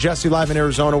talk to Jesse live in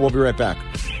Arizona. We'll be right back.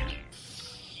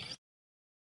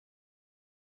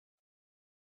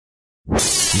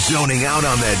 Zoning out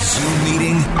on that Zoom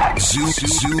meeting? Zoom.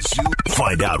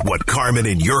 Find out what Carmen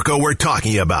and Yurko were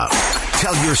talking about.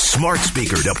 Tell your smart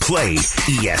speaker to play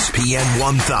ESPN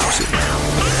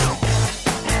 1000.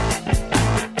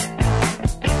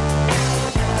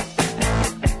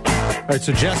 All right,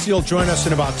 so Jesse will join us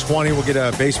in about 20. We'll get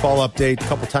a baseball update a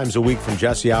couple times a week from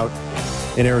Jesse out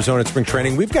in Arizona at spring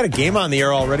training. We've got a game on the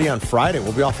air already on Friday.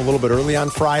 We'll be off a little bit early on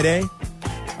Friday.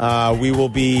 We will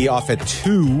be off at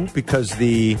 2 because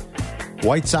the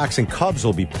White Sox and Cubs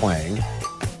will be playing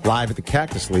live at the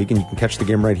Cactus League, and you can catch the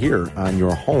game right here on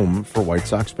your home for White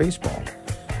Sox baseball.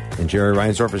 And Jerry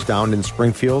Reinsdorf is down in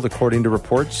Springfield, according to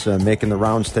reports, making the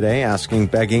rounds today,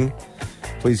 begging,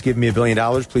 please give me $1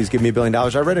 billion. Please give me $1 billion.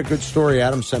 I read a good story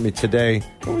Adam sent me today.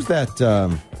 What was that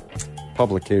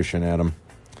publication, Adam?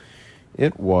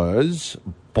 It was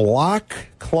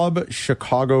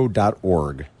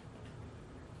blockclubchicago.org.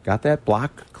 Got that?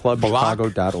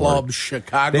 Blockclubchicago.org.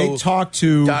 Blockclubchicago.org. They talked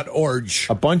to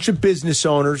a bunch of business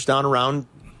owners down around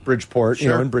Bridgeport,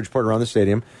 in Bridgeport around the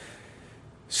stadium.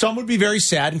 Some would be very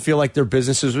sad and feel like their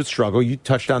businesses would struggle. You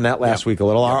touched on that last week a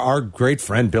little. Our great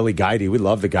friend, Billy Guide, we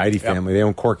love the Guide family. They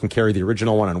own Cork and Kerry, the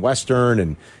original one on Western,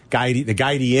 and the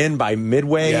Guide Inn by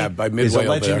Midway, is a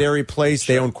legendary place.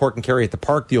 Sure. They own Cork and Kerry at the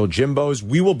park, the old Jimbo's.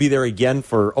 We will be there again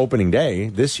for opening day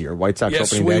this year, White Sox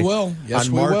opening day. Yes,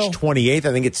 on March 28th.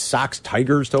 I think it's Sox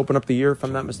Tigers to open up the year, if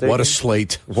I'm not mistaken. What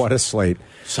a slate.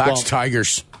 Sox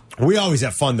Tigers. We always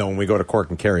have fun, though, when we go to Cork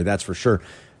and Kerry, that's for sure.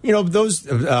 Those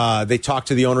they talk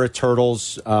to the owner at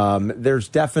Turtles. There's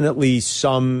definitely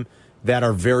some that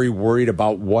are very worried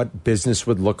about what business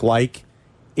would look like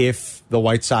if the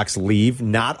White Sox leave.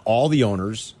 Not all the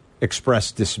owners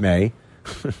express dismay.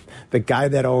 The guy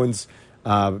that owns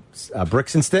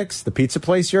Bricks and Sticks, the pizza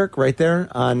place, Yerk, right there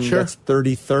on that's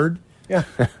 33rd. Yeah,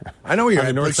 I know where you're on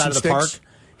the north side of the park.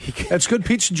 That's a good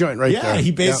pizza joint right there. Yeah,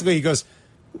 he basically he goes,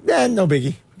 no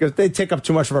biggie. Because they take up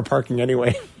too much of our parking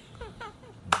anyway.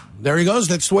 There he goes.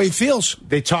 That's the way he feels.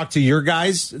 They talk to your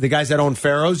guys, the guys that own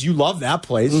Pharaoh's. You love that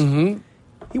place. Mm-hmm.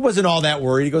 He wasn't all that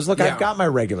worried. He goes, look, I've got my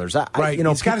regulars.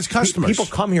 He's got his customers. People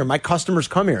come here. My customers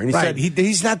come here. And he said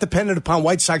he's not dependent upon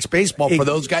White Sox baseball for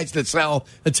those guys that sell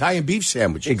Italian beef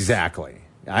sandwiches. Exactly.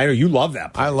 I know you love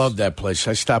that place. I love that place.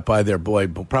 I stop by there,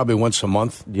 probably once a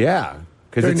month. Yeah.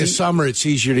 During the summer, it's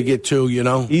easier to get to,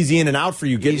 Easy in and out for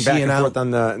you, getting back and forth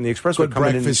on the expressway. Good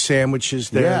breakfast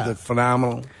sandwiches there. Yeah. They're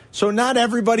phenomenal. So not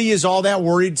everybody is all that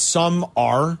worried. Some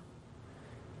are.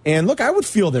 And look, I would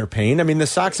feel their pain. I mean, the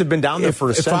Sox have been down there for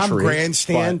a century.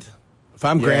 If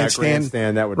I'm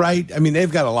grandstand, that would right. I mean, they've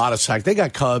got a lot of Sox. They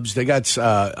got Cubs. They got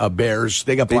Bears.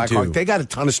 They got Blackhawks. They got a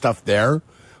ton of stuff there.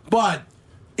 But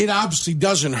it obviously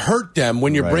doesn't hurt them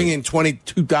when you're bringing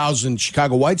 22,000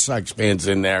 Chicago White Sox fans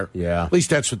in there. Yeah. At least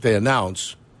that's what they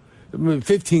announce.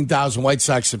 15,000 White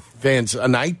Sox fans a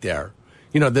night there.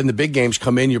 Then the big games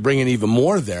come in, you're bringing even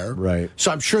more there. Right.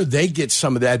 So I'm sure they get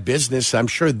some of that business. I'm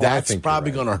sure that's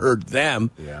probably going to hurt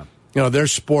them. Yeah. They're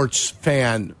sports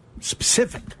fan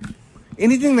specific.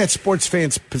 Anything that's sports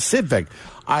fan specific,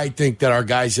 I think that our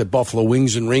guys at Buffalo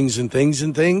Wings and Rings and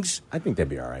things. I think they'd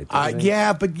be all right.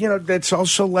 Yeah, but, that's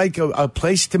also like a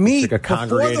place to meet. Like a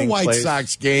before the White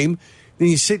Sox game. Then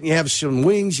you sit and you have some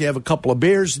wings, you have a couple of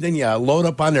beers, and then you load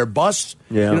up on their bus.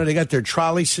 Yeah. They got their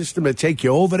trolley system to take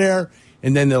you over there.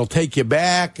 And then they'll take you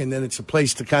back, and then it's a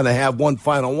place to kind of have one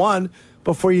final one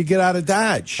before you get out of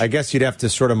Dodge. I guess you'd have to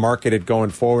sort of market it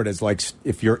going forward as like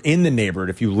if you're in the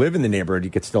neighborhood, if you live in the neighborhood, you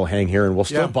could still hang here, and we'll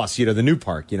still bus you to the new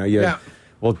park.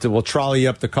 We'll trolley you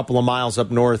up the couple of miles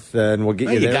up north, and we'll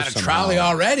get you there. You got a trolley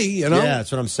already, Yeah,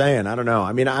 that's what I'm saying. I don't know.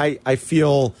 I mean, I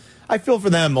feel for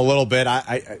them a little bit.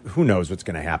 Who knows what's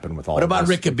going to happen with all What of about this?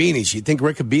 Riccobene's? You think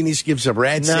Riccobene's gives a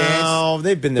rat's ass? No,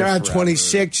 they've been there They're on forever.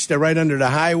 26. They're right under the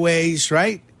highways,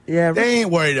 right? Yeah. They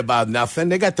ain't worried about nothing.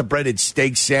 They got the breaded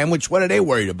steak sandwich. What are they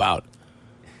worried about?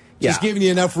 Just giving you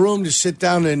enough room to sit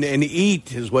down and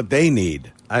eat is what they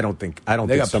need. I don't think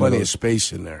they got plenty of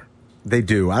space in there. They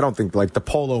do. I don't think like the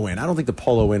Polo Inn. I don't think the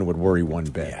Polo Inn would worry one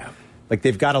bit. Yeah. Like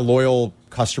they've got a loyal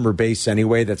customer base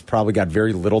anyway that's probably got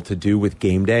very little to do with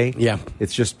game day. Yeah.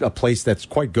 It's just a place that's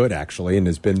quite good actually and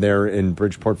has been there in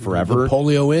Bridgeport forever. The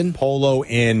Polo Inn? Polo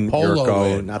Inn,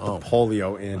 Polo Inn. not the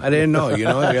Polio Inn. I didn't know. They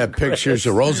got pictures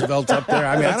of Roosevelt up there.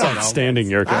 I mean, I don't know. Outstanding,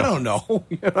 Yurko. I don't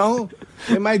know.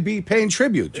 They might be paying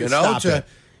tribute,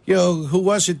 who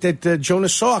was it that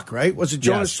Jonas Salk, right? Was it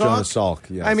Jonas Salk? Jonas Salk,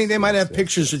 yes. I mean, they might have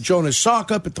pictures of Jonas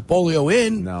Salk up at the Polio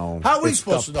Inn. No. How are we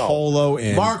supposed to know? Polo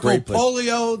Inn. Marco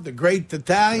Polio, the great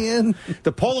Italian.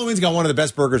 The Polo Inn's got one of the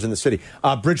best burgers in the city.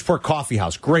 Bridgeport Coffee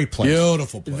House, great place.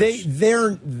 Beautiful place.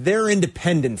 They're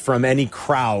independent from any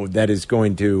crowd that is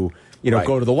going to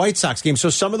go to the White Sox game. So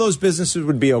some of those businesses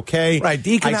would be okay. Right.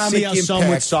 The economic I see how some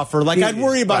would suffer. Like, I'd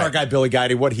worry about our guy, Billy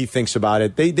Guide, what he thinks about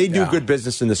it. They do good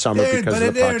business in the summer because of the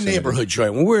proximity. They're a neighborhood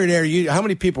joint. When we were there, how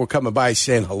many people were coming by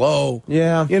saying hello?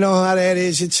 Yeah. You know how that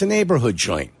is? It's a neighborhood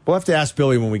joint. We'll have to ask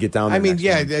Billy when we get down there. I mean,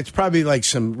 it's probably like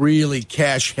some really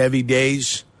cash-heavy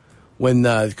days when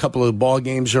a couple of the ball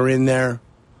games are in there.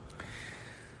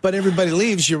 But everybody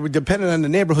leaves. You're dependent on the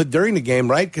neighborhood during the game,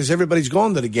 right? Because everybody's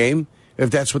going to the game. If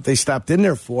that's what they stopped in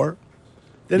there for,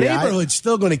 the neighborhood's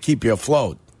still going to keep you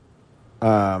afloat.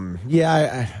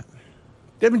 They've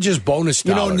been just bonus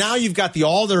dollars. Now you've got the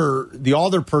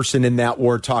Alder person in that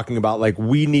ward talking about like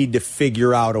we need to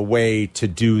figure out a way to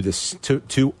do this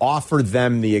to offer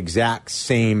them the exact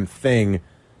same thing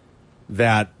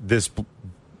that this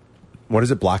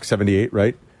Block 78,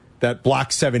 right? That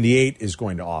Block 78 is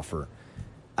going to offer.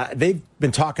 They've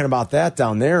been talking about that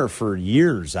down there for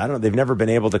years. They've never been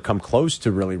able to come close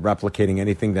to really replicating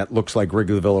anything that looks like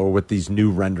Wrigleyville or what these new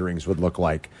renderings would look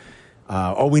like.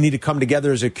 we need to come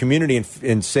together as a community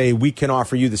and say we can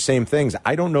offer you the same things.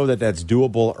 I don't know that that's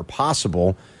doable or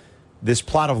possible. This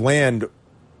plot of land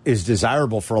is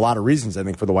desirable for a lot of reasons, I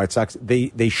think, for the White Sox.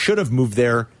 They should have moved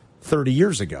there 30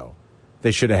 years ago.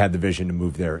 They should have had the vision to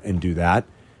move there and do that.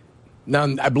 Now,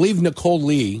 I believe Nicole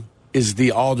Lee is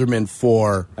the alderman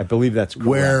for... I believe that's correct.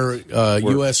 Where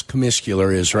U.S.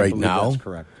 Comiscular is right now. That's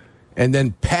correct. And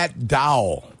then Pat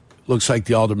Dowell looks like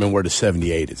the alderman where the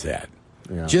 78 is at.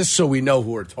 Yeah. Just so we know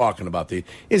who we're talking about.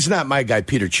 It's not my guy,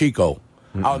 Peter Chico,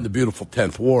 out in the beautiful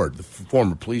 10th Ward, the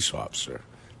former police officer.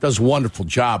 Does a wonderful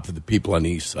job for the people on the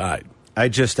east side. I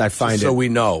find so we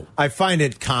know. I find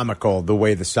it comical the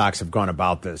way the Sox have gone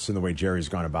about this and the way Jerry's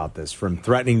gone about this. From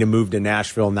threatening to move to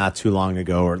Nashville not too long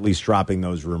ago, or at least dropping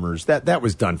those rumors. That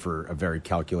was done for a very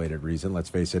calculated reason, let's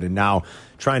face it. And now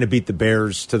trying to beat the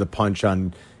Bears to the punch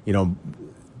on,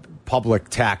 public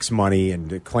tax money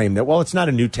and to claim that, well, it's not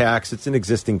a new tax, it's an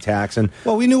existing tax. And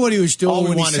we knew what he was doing. All we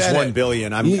when want he is said $1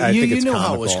 billion. I think it's knew comical.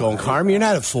 How it was going, Carm. You're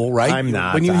not a fool, right? I'm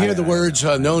not. When you hear the words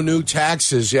 "no new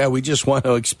taxes," we just want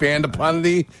to expand upon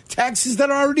the taxes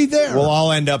that are already there. We'll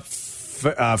all end up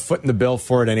footing the bill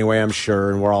for it anyway, I'm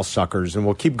sure, and we're all suckers. And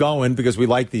we'll keep going because we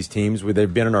like these teams.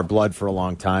 They've been in our blood for a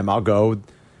long time. I'll go.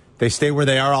 They stay where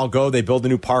they are, I'll go. They build a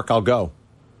new park, I'll go.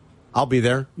 I'll be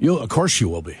there. Of course you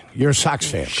will be. You're a Sox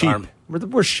fan, Carm.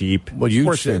 We're sheep. Well,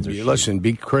 listen,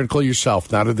 be critical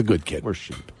yourself, not of the good kid. We're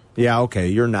sheep. Yeah, okay,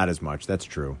 you're not as much. That's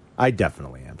true. I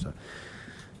definitely am. So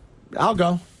I'll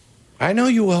go. I know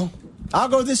you will. I'll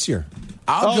go this year.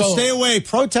 I'll go. Stay away.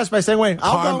 Protest by staying away.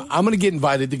 I'll go. I'm going to get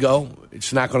invited to go.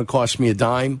 It's not going to cost me a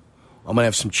dime. I'm going to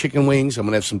have some chicken wings. I'm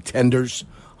going to have some tenders.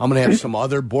 I'm going to have some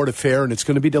other board of fare, and it's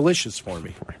going to be delicious for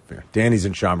me. Danny's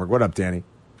in Schaumburg. What up, Danny?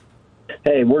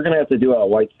 Hey, we're going to have to do a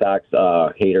White Sox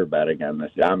hater bet again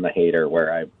this year. I'm the hater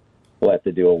where we'll have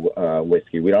to do a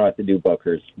whiskey. We don't have to do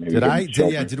Booker's. Maybe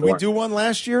did we do one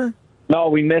last year? No,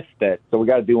 we missed it, so we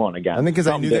got to do one again. I think because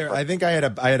I knew there. I think I had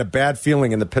a bad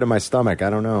feeling in the pit of my stomach. I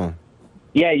don't know.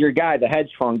 Yeah, your guy, the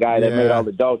hedge fund guy that made all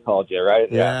the dough, called you,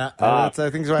 right? Yeah, I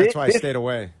think that's why I stayed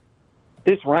away.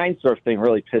 This Reinsdorf thing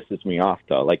really pisses me off,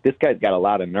 though. Like, this guy's got a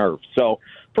lot of nerve. So,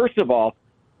 first of all,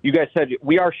 you guys said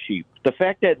we are sheep. The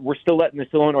fact that we're still letting this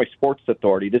Illinois Sports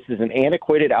Authority, this is an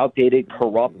antiquated, outdated,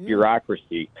 corrupt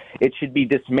bureaucracy. It should be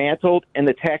dismantled, and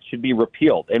the tax should be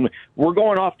repealed. And we're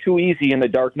going off too easy in the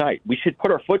dark night. We should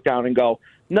put our foot down and go,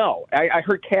 no. I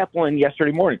heard Kaplan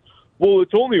yesterday morning. Well,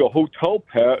 it's only a hotel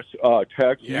tax.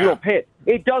 You don't pay it.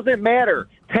 It doesn't matter.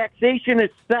 Taxation is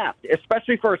theft,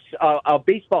 especially for a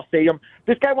baseball stadium.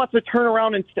 This guy wants to turn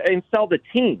around and sell the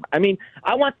team. I mean,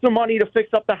 I want some money to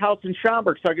fix up the house in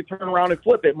Schaumburg so I can turn around and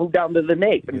flip it, move down to the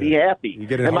Nape, and be happy.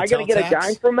 Am I going to get a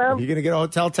dime from them? Are you going to get a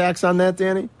hotel tax on that,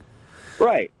 Danny?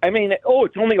 Right. I mean,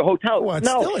 it's only a hotel. Well,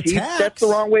 no, still a tax. That's the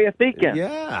wrong way of thinking.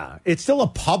 Yeah. It's still a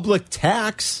public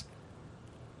tax.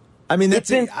 I mean,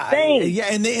 that's insane.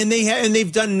 And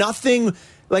they've done nothing.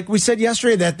 Like we said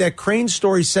yesterday, that Crane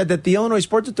story said that the Illinois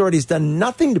Sports Authority has done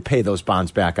nothing to pay those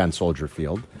bonds back on Soldier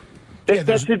Field.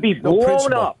 That should be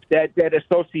blown up, that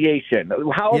association.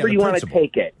 However you want to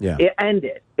take it. Yeah. End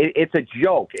it. It's a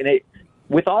joke. And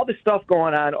with all the stuff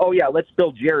going on, let's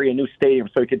build Jerry a new stadium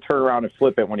so he can turn around and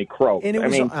flip it when he croaks.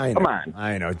 Come on.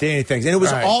 I know. Danny, thanks. And it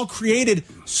was all created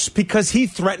because he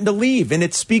threatened to leave. And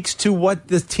it speaks to what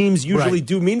the teams usually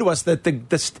do mean to us, that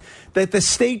the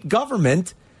state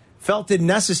government felt it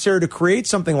necessary to create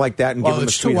something like that and give them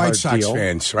a sweetheart deal. Two White Sox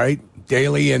fans, right?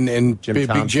 Daly and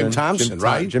Jim Thompson,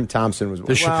 right? Jim Thompson was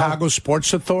the Chicago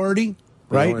Sports Authority,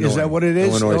 right? Illinois, is that what it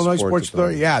is? Illinois Sports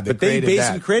Authority. Yeah, but they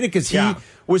basically created because he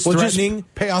was threatening.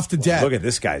 Just pay off the debt. Look at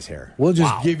this guy's hair. We'll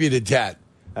just give you the debt.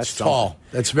 That's tall.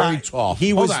 That's very tall.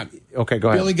 Hold on. Okay, go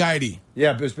ahead. Billy Guidey.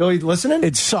 Yeah, is Billy listening?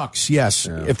 It sucks, yes.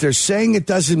 Yeah. If they're saying it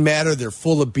doesn't matter, they're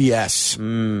full of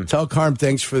BS. Tell Carm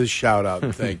thanks for the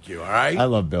shout-out. Thank you, all right? I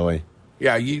love Billy.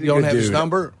 Yeah, you don't have his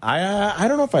number? I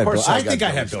don't know if I have Billy. I think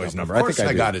I have Billy's number. Of course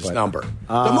I got his number.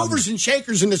 The movers and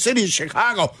shakers in the city of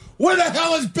Chicago. Where the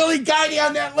hell is Billy Guidey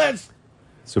on that list?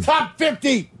 Top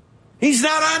 50. He's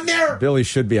not on there. Billy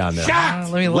should be on there.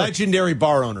 Shocked. Legendary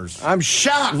bar owners. I'm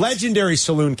shocked. Legendary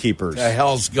saloon keepers. The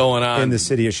hell's going on in the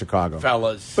city of Chicago,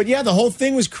 fellas? But yeah, the whole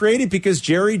thing was created because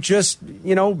Jerry just,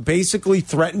 basically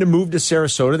threatened to move to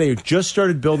Sarasota. They just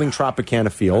started building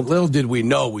Tropicana Field. Little did we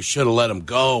know we should have let him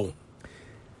go.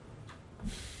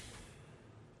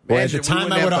 Well, at the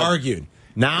time, I would have argued.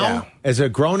 Now, as a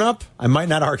grown-up, I might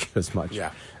not argue as much.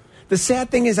 Yeah. The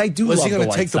sad thing is I do love the White Sox. Was he going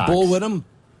to take the bull with him?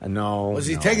 No. Was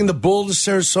he taking the bull to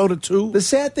Sarasota, too? The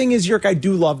sad thing is, Yerk, I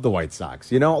do love the White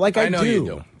Sox. I know you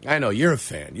do. I know. You're a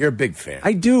fan. You're a big fan.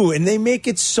 I do, and they make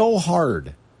it so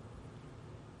hard.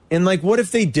 And, like, what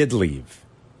if they did leave?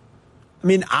 I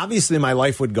mean, obviously my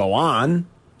life would go on.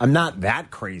 I'm not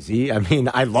that crazy. I mean,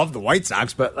 I love the White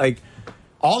Sox, but, like,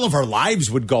 all of our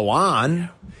lives would go on.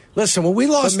 Listen, when we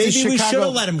lost maybe Chicago, we should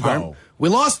have let him go. We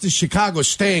lost the Chicago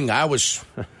Sting. I was,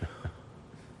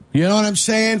 you know what I'm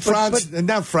saying, Franz?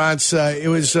 Not Franz. It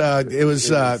was Arno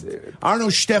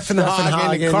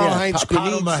Steffenhagen, and Karl-Heinz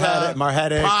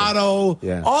Marhetic,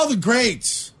 Pato, all the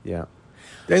greats. Yeah,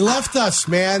 they left us,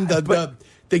 man.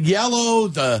 The yellow,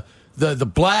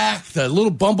 the black, the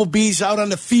little bumblebees out on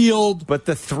the field. But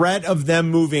the threat of them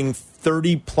moving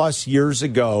 30-plus years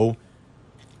ago,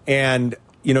 and,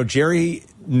 you know, Jerry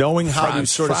knowing how to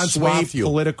sort of sway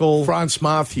political... Franz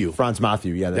Mathieu,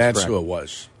 yeah, that's correct. who it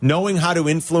was. Knowing how to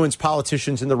influence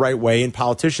politicians in the right way, and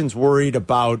politicians worried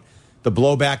about the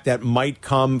blowback that might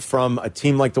come from a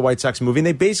team like the White Sox moving,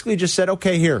 they basically just said,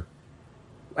 okay, here,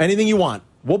 anything you want.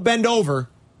 We'll bend over.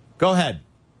 Go ahead.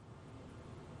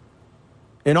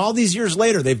 And all these years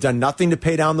later, they've done nothing to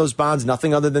pay down those bonds,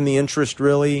 nothing other than the interest,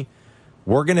 really.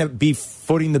 We're going to be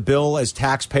footing the bill as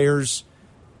taxpayers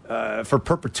for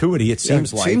perpetuity, it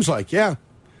seems like. Seems like, yeah.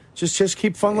 Just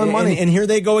keep funneling money. And here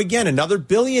they go again, another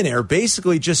billionaire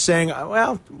basically just saying,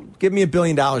 well, give me $1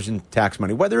 billion in tax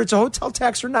money. Whether it's a hotel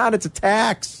tax or not, it's a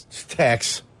tax. It's a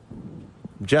tax.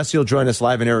 Jesse will join us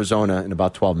live in Arizona in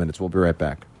about 12 minutes. We'll be right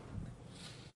back.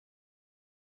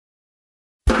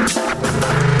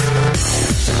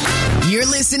 You're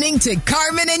listening to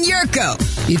Carmen and Yurko.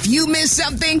 If you missed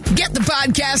something, get the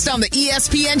podcast on the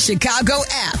ESPN Chicago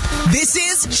app. This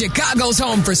is Chicago's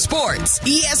home for sports,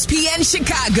 ESPN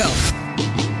Chicago.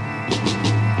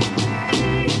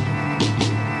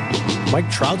 Mike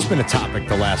Trout's been a topic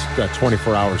the last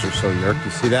 24 hours or so, Yerk.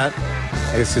 You see that?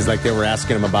 I guess it's like they were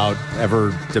asking him about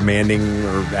ever demanding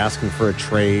or asking for a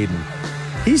trade. And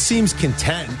he seems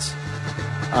content.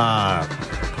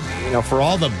 You know, for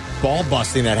all the ball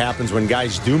busting that happens when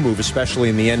guys do move, especially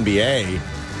in the NBA,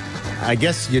 I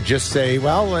guess you just say,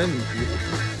 well,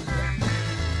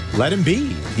 let him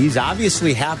be. He's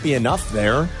obviously happy enough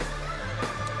there.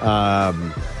 I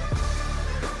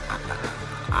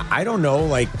don't know,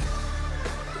 like,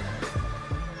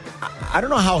 I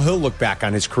don't know how he'll look back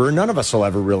on his career. None of us will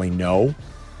ever really know.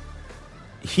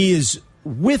 He is,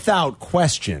 without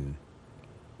question,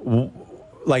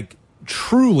 like,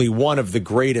 truly one of the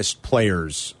greatest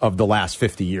players of the last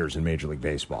 50 years in Major League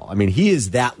Baseball. I mean, he is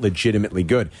that legitimately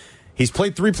good. He's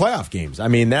played 3 playoff games. I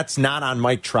mean, that's not on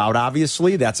Mike Trout,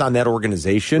 obviously. That's on that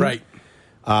organization. Right.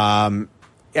 I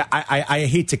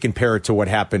hate to compare it to what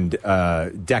happened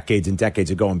decades and decades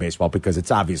ago in baseball because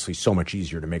it's obviously so much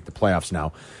easier to make the playoffs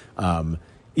now.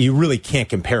 You really can't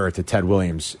compare it to Ted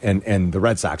Williams and the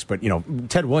Red Sox. But, you know,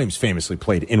 Ted Williams famously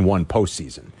played in one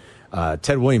postseason.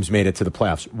 Ted Williams made it to the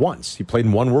playoffs once. He played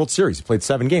in one World Series. He played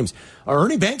 7 games.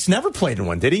 Ernie Banks never played in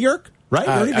one, did he, Yerk? Right?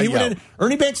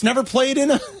 Ernie Banks never played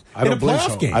in a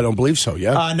playoff game. I don't believe so,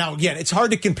 yeah. Now, again, it's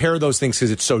hard to compare those things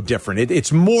because it's so different.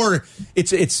 It's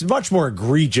much more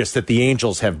egregious that the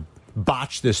Angels have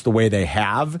botched this the way they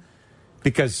have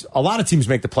because a lot of teams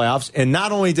make the playoffs, and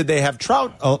not only did they have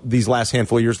Trout these last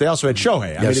handful of years, they also had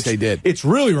Shohei. Yes, they did. It's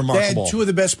really remarkable. They had 2 of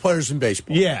the best players in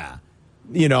baseball. Yeah.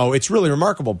 You know, it's really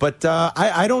remarkable. But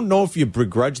I don't know if you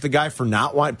begrudge the guy for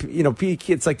not wanting, you know,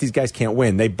 it's like these guys can't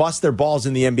win. They bust their balls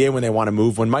in the NBA when they want to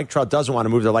move. When Mike Trout doesn't want to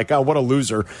move, they're like, oh, what a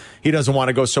loser. He doesn't want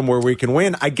to go somewhere where he can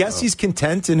win. I guess he's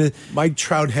content. Mike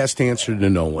Trout has to answer to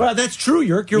no one. Well, that's true,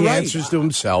 Yerk. You're right. He answers to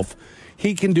himself.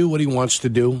 He can do what he wants to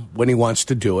do when he wants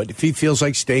to do it. If he feels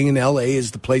like staying in L.A.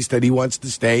 is the place that he wants to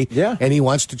stay, and he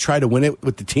wants to try to win it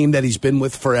with the team that he's been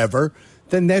with forever,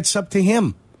 then that's up to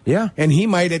him. Yeah. And he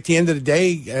might, at the end of the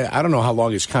day, I don't know how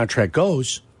long his contract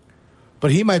goes,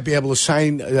 but he might be able to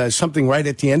sign something right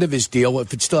at the end of his deal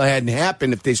if it still hadn't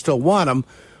happened, if they still want him,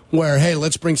 where, hey,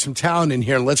 let's bring some talent in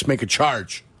here and let's make a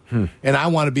charge. And I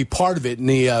want to be part of it in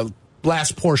the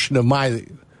last portion of my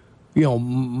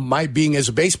being as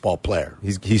a baseball player.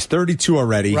 He's 32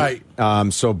 already. Right.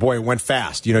 So, boy, it went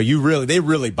fast. You know, they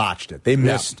really botched it. They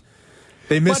missed... Yeah.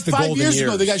 They missed the golden years. 5 years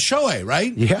ago, they got Shohei,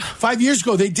 right? Yeah. 5 years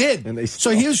ago, they did. So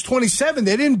he was 27.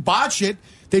 They didn't botch it.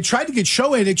 They tried to get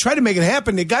Shohei. They tried to make it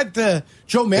happen. They got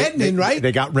Joe Madden in, right?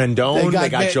 They got Rendon. They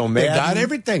got Joe Madden. They got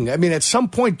everything. I mean, at some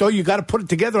point, though, you got to put it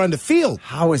together on the field.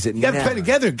 How is it You got to play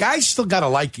together. Guys still got to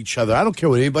like each other. I don't care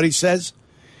what anybody says.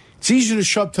 It's easier to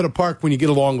show up to the park when you get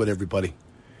along with everybody.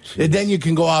 Jeez. And then you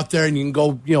can go out there and you can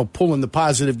go, pull in the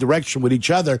positive direction with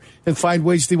each other and find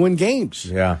ways to win games.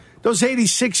 Yeah. Those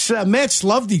 86 Mets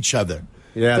loved each other.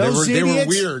 Yeah, they were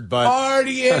weird, but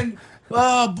partying,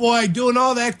 Oh, boy, doing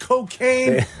all that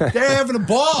cocaine. They're having a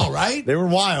ball, right? They were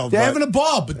wild. They're having a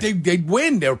ball, but they'd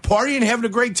win. They were partying, having a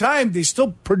great time. They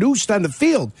still produced on the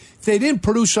field. If they didn't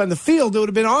produce on the field, it would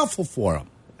have been awful for them.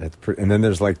 And then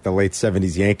there's like the late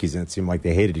 70s Yankees, and it seemed like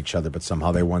they hated each other, but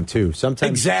somehow they won too.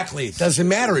 Sometimes exactly. It doesn't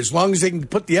matter as long as they can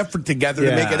put the effort together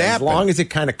to make it happen. As long as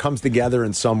it kind of comes together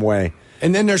in some way.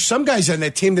 And then there's some guys on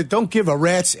that team that don't give a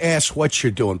rat's ass what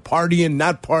you're doing. Partying,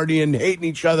 not partying, hating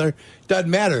each other.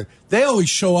 Doesn't matter. They always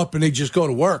show up and they just go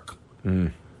to work. Yeah,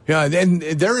 and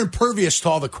they're impervious to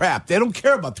all the crap. They don't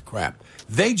care about the crap.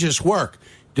 They just work.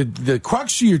 The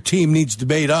crux of your team needs to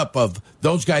be made up of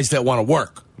those guys that want to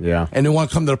work. Yeah. And they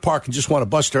want to come to the park and just want to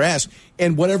bust their ass.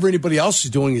 And whatever anybody else is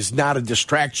doing is not a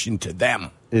distraction to them.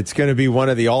 It's going to be one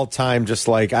of the all-time, just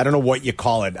like, I don't know what you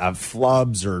call it,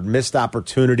 flubs or missed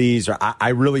opportunities, or I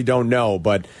really don't know.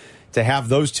 But to have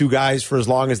those two guys for as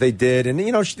long as they did, and,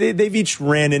 you know, they've each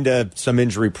ran into some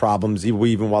injury problems,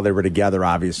 even while they were together,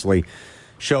 obviously.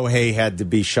 Shohei had to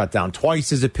be shut down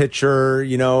twice as a pitcher.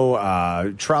 You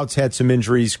know, Trout's had some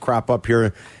injuries crop up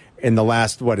here in the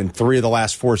last, in 3 of the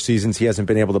last 4 seasons. He hasn't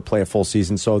been able to play a full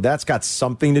season. So that's got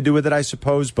something to do with it, I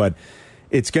suppose. But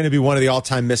it's going to be one of the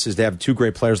all-time misses to have 2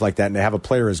 great players like that, and to have a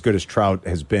player as good as Trout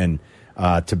has been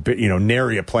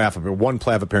nary a one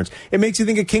playoff appearance. It makes you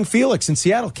think of King Felix in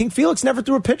Seattle. King Felix never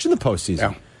threw a pitch in the postseason.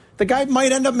 Yeah. The guy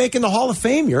might end up making the Hall of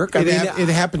Fame, Yerk. It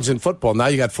happens in football. Now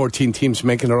you got 14 teams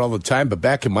making it all the time, but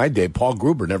back in my day, Paul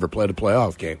Gruber never played a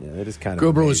playoff game. Yeah, it is kind of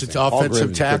Gruber amazing. was an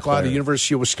offensive tackle out of the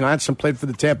University of Wisconsin, played for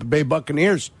the Tampa Bay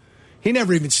Buccaneers. He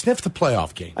never even sniffed a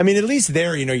playoff game. I mean, at least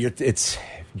there, you know,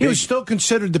 he was still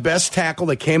considered the best tackle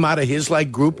that came out of his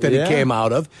group that he came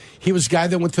out of. He was a guy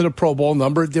that went to the Pro Bowl a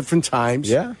number of different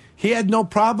times. Yeah. He had no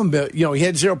problem, he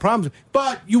had 0 problems.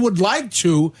 But you would like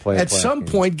to, at some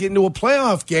point, get into a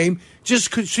playoff game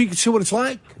just so you can see what it's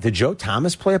like. Did Joe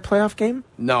Thomas play a playoff game?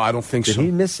 No, I don't think so. Did he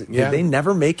miss it? Yeah. Did they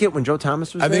never make it when Joe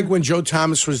Thomas was there? I think when Joe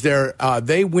Thomas was there,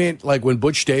 they went, when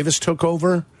Butch Davis took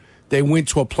over, they went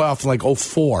to a playoff in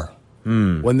 2004.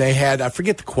 When they had, I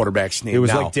forget the quarterback's name. It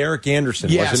was like Derek Anderson,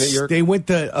 wasn't it? Yes, they went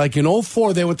to, in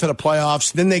 2004, they went to the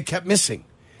playoffs, then they kept missing.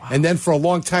 Wow. And then for a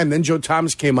long time, then Joe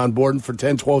Thomas came on board, and for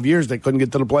 10, 12 years, they couldn't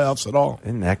get to the playoffs at all.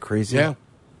 Isn't that crazy? Yeah.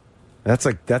 That's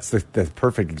the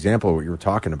perfect example of what you were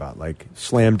talking about.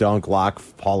 Slam dunk, lock,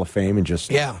 Hall of Fame, and just...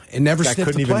 Yeah, and never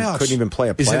sniffed the playoffs. Couldn't even play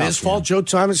a playoff. Is it his fault Joe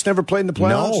Thomas never played in the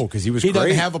playoffs? No, because he was great. He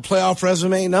doesn't have a playoff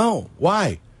resume? No.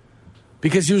 Why?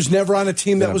 Because he was never on a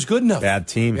team that was good enough. Bad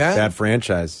team, bad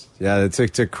franchise. Yeah, it's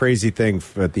a crazy thing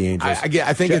at the Angels.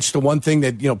 I think it's the one thing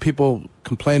that people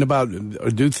complain about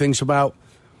or do things about.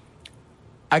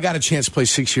 I got a chance to play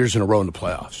 6 years in a row in the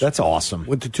playoffs. That's awesome.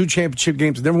 Went to 2 championship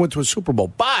games, never went to a Super Bowl.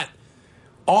 But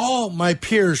all my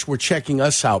peers were checking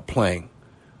us out playing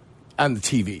on the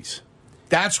TVs.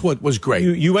 That's what was great.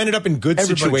 You ended up in good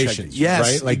situations,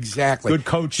 yes, right? Exactly. Good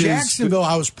coaches. Jacksonville,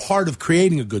 I was part of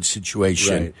creating a good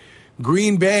situation. Right.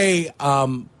 Green Bay,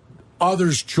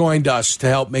 others joined us to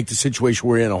help make the situation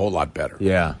we're in a whole lot better.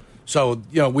 Yeah. So,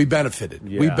 we benefited.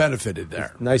 Yeah. We benefited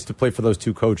there. It's nice to play for those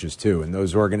 2 coaches, too, and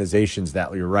those organizations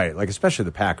that you're right. especially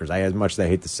the Packers. As much as I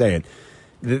hate to say it,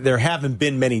 there haven't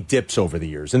been many dips over the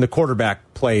years. And the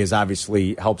quarterback play has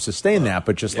obviously helped sustain that.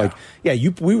 But just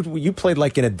you played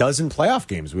in a dozen playoff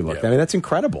games we looked. I mean, that's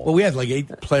incredible. Well, we had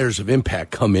 8 players of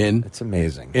impact come in. That's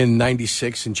amazing. In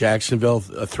 96 in Jacksonville,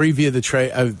 3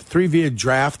 via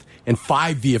draft, and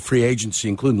 5 via free agency,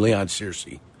 including Leon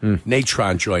Searcy.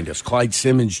 Natron joined us. Clyde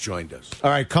Simmons joined us.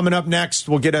 All right, coming up next,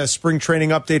 we'll get a spring training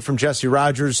update from Jesse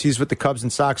Rogers. He's with the Cubs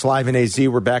and Sox live in AZ.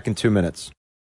 We're back in 2 minutes.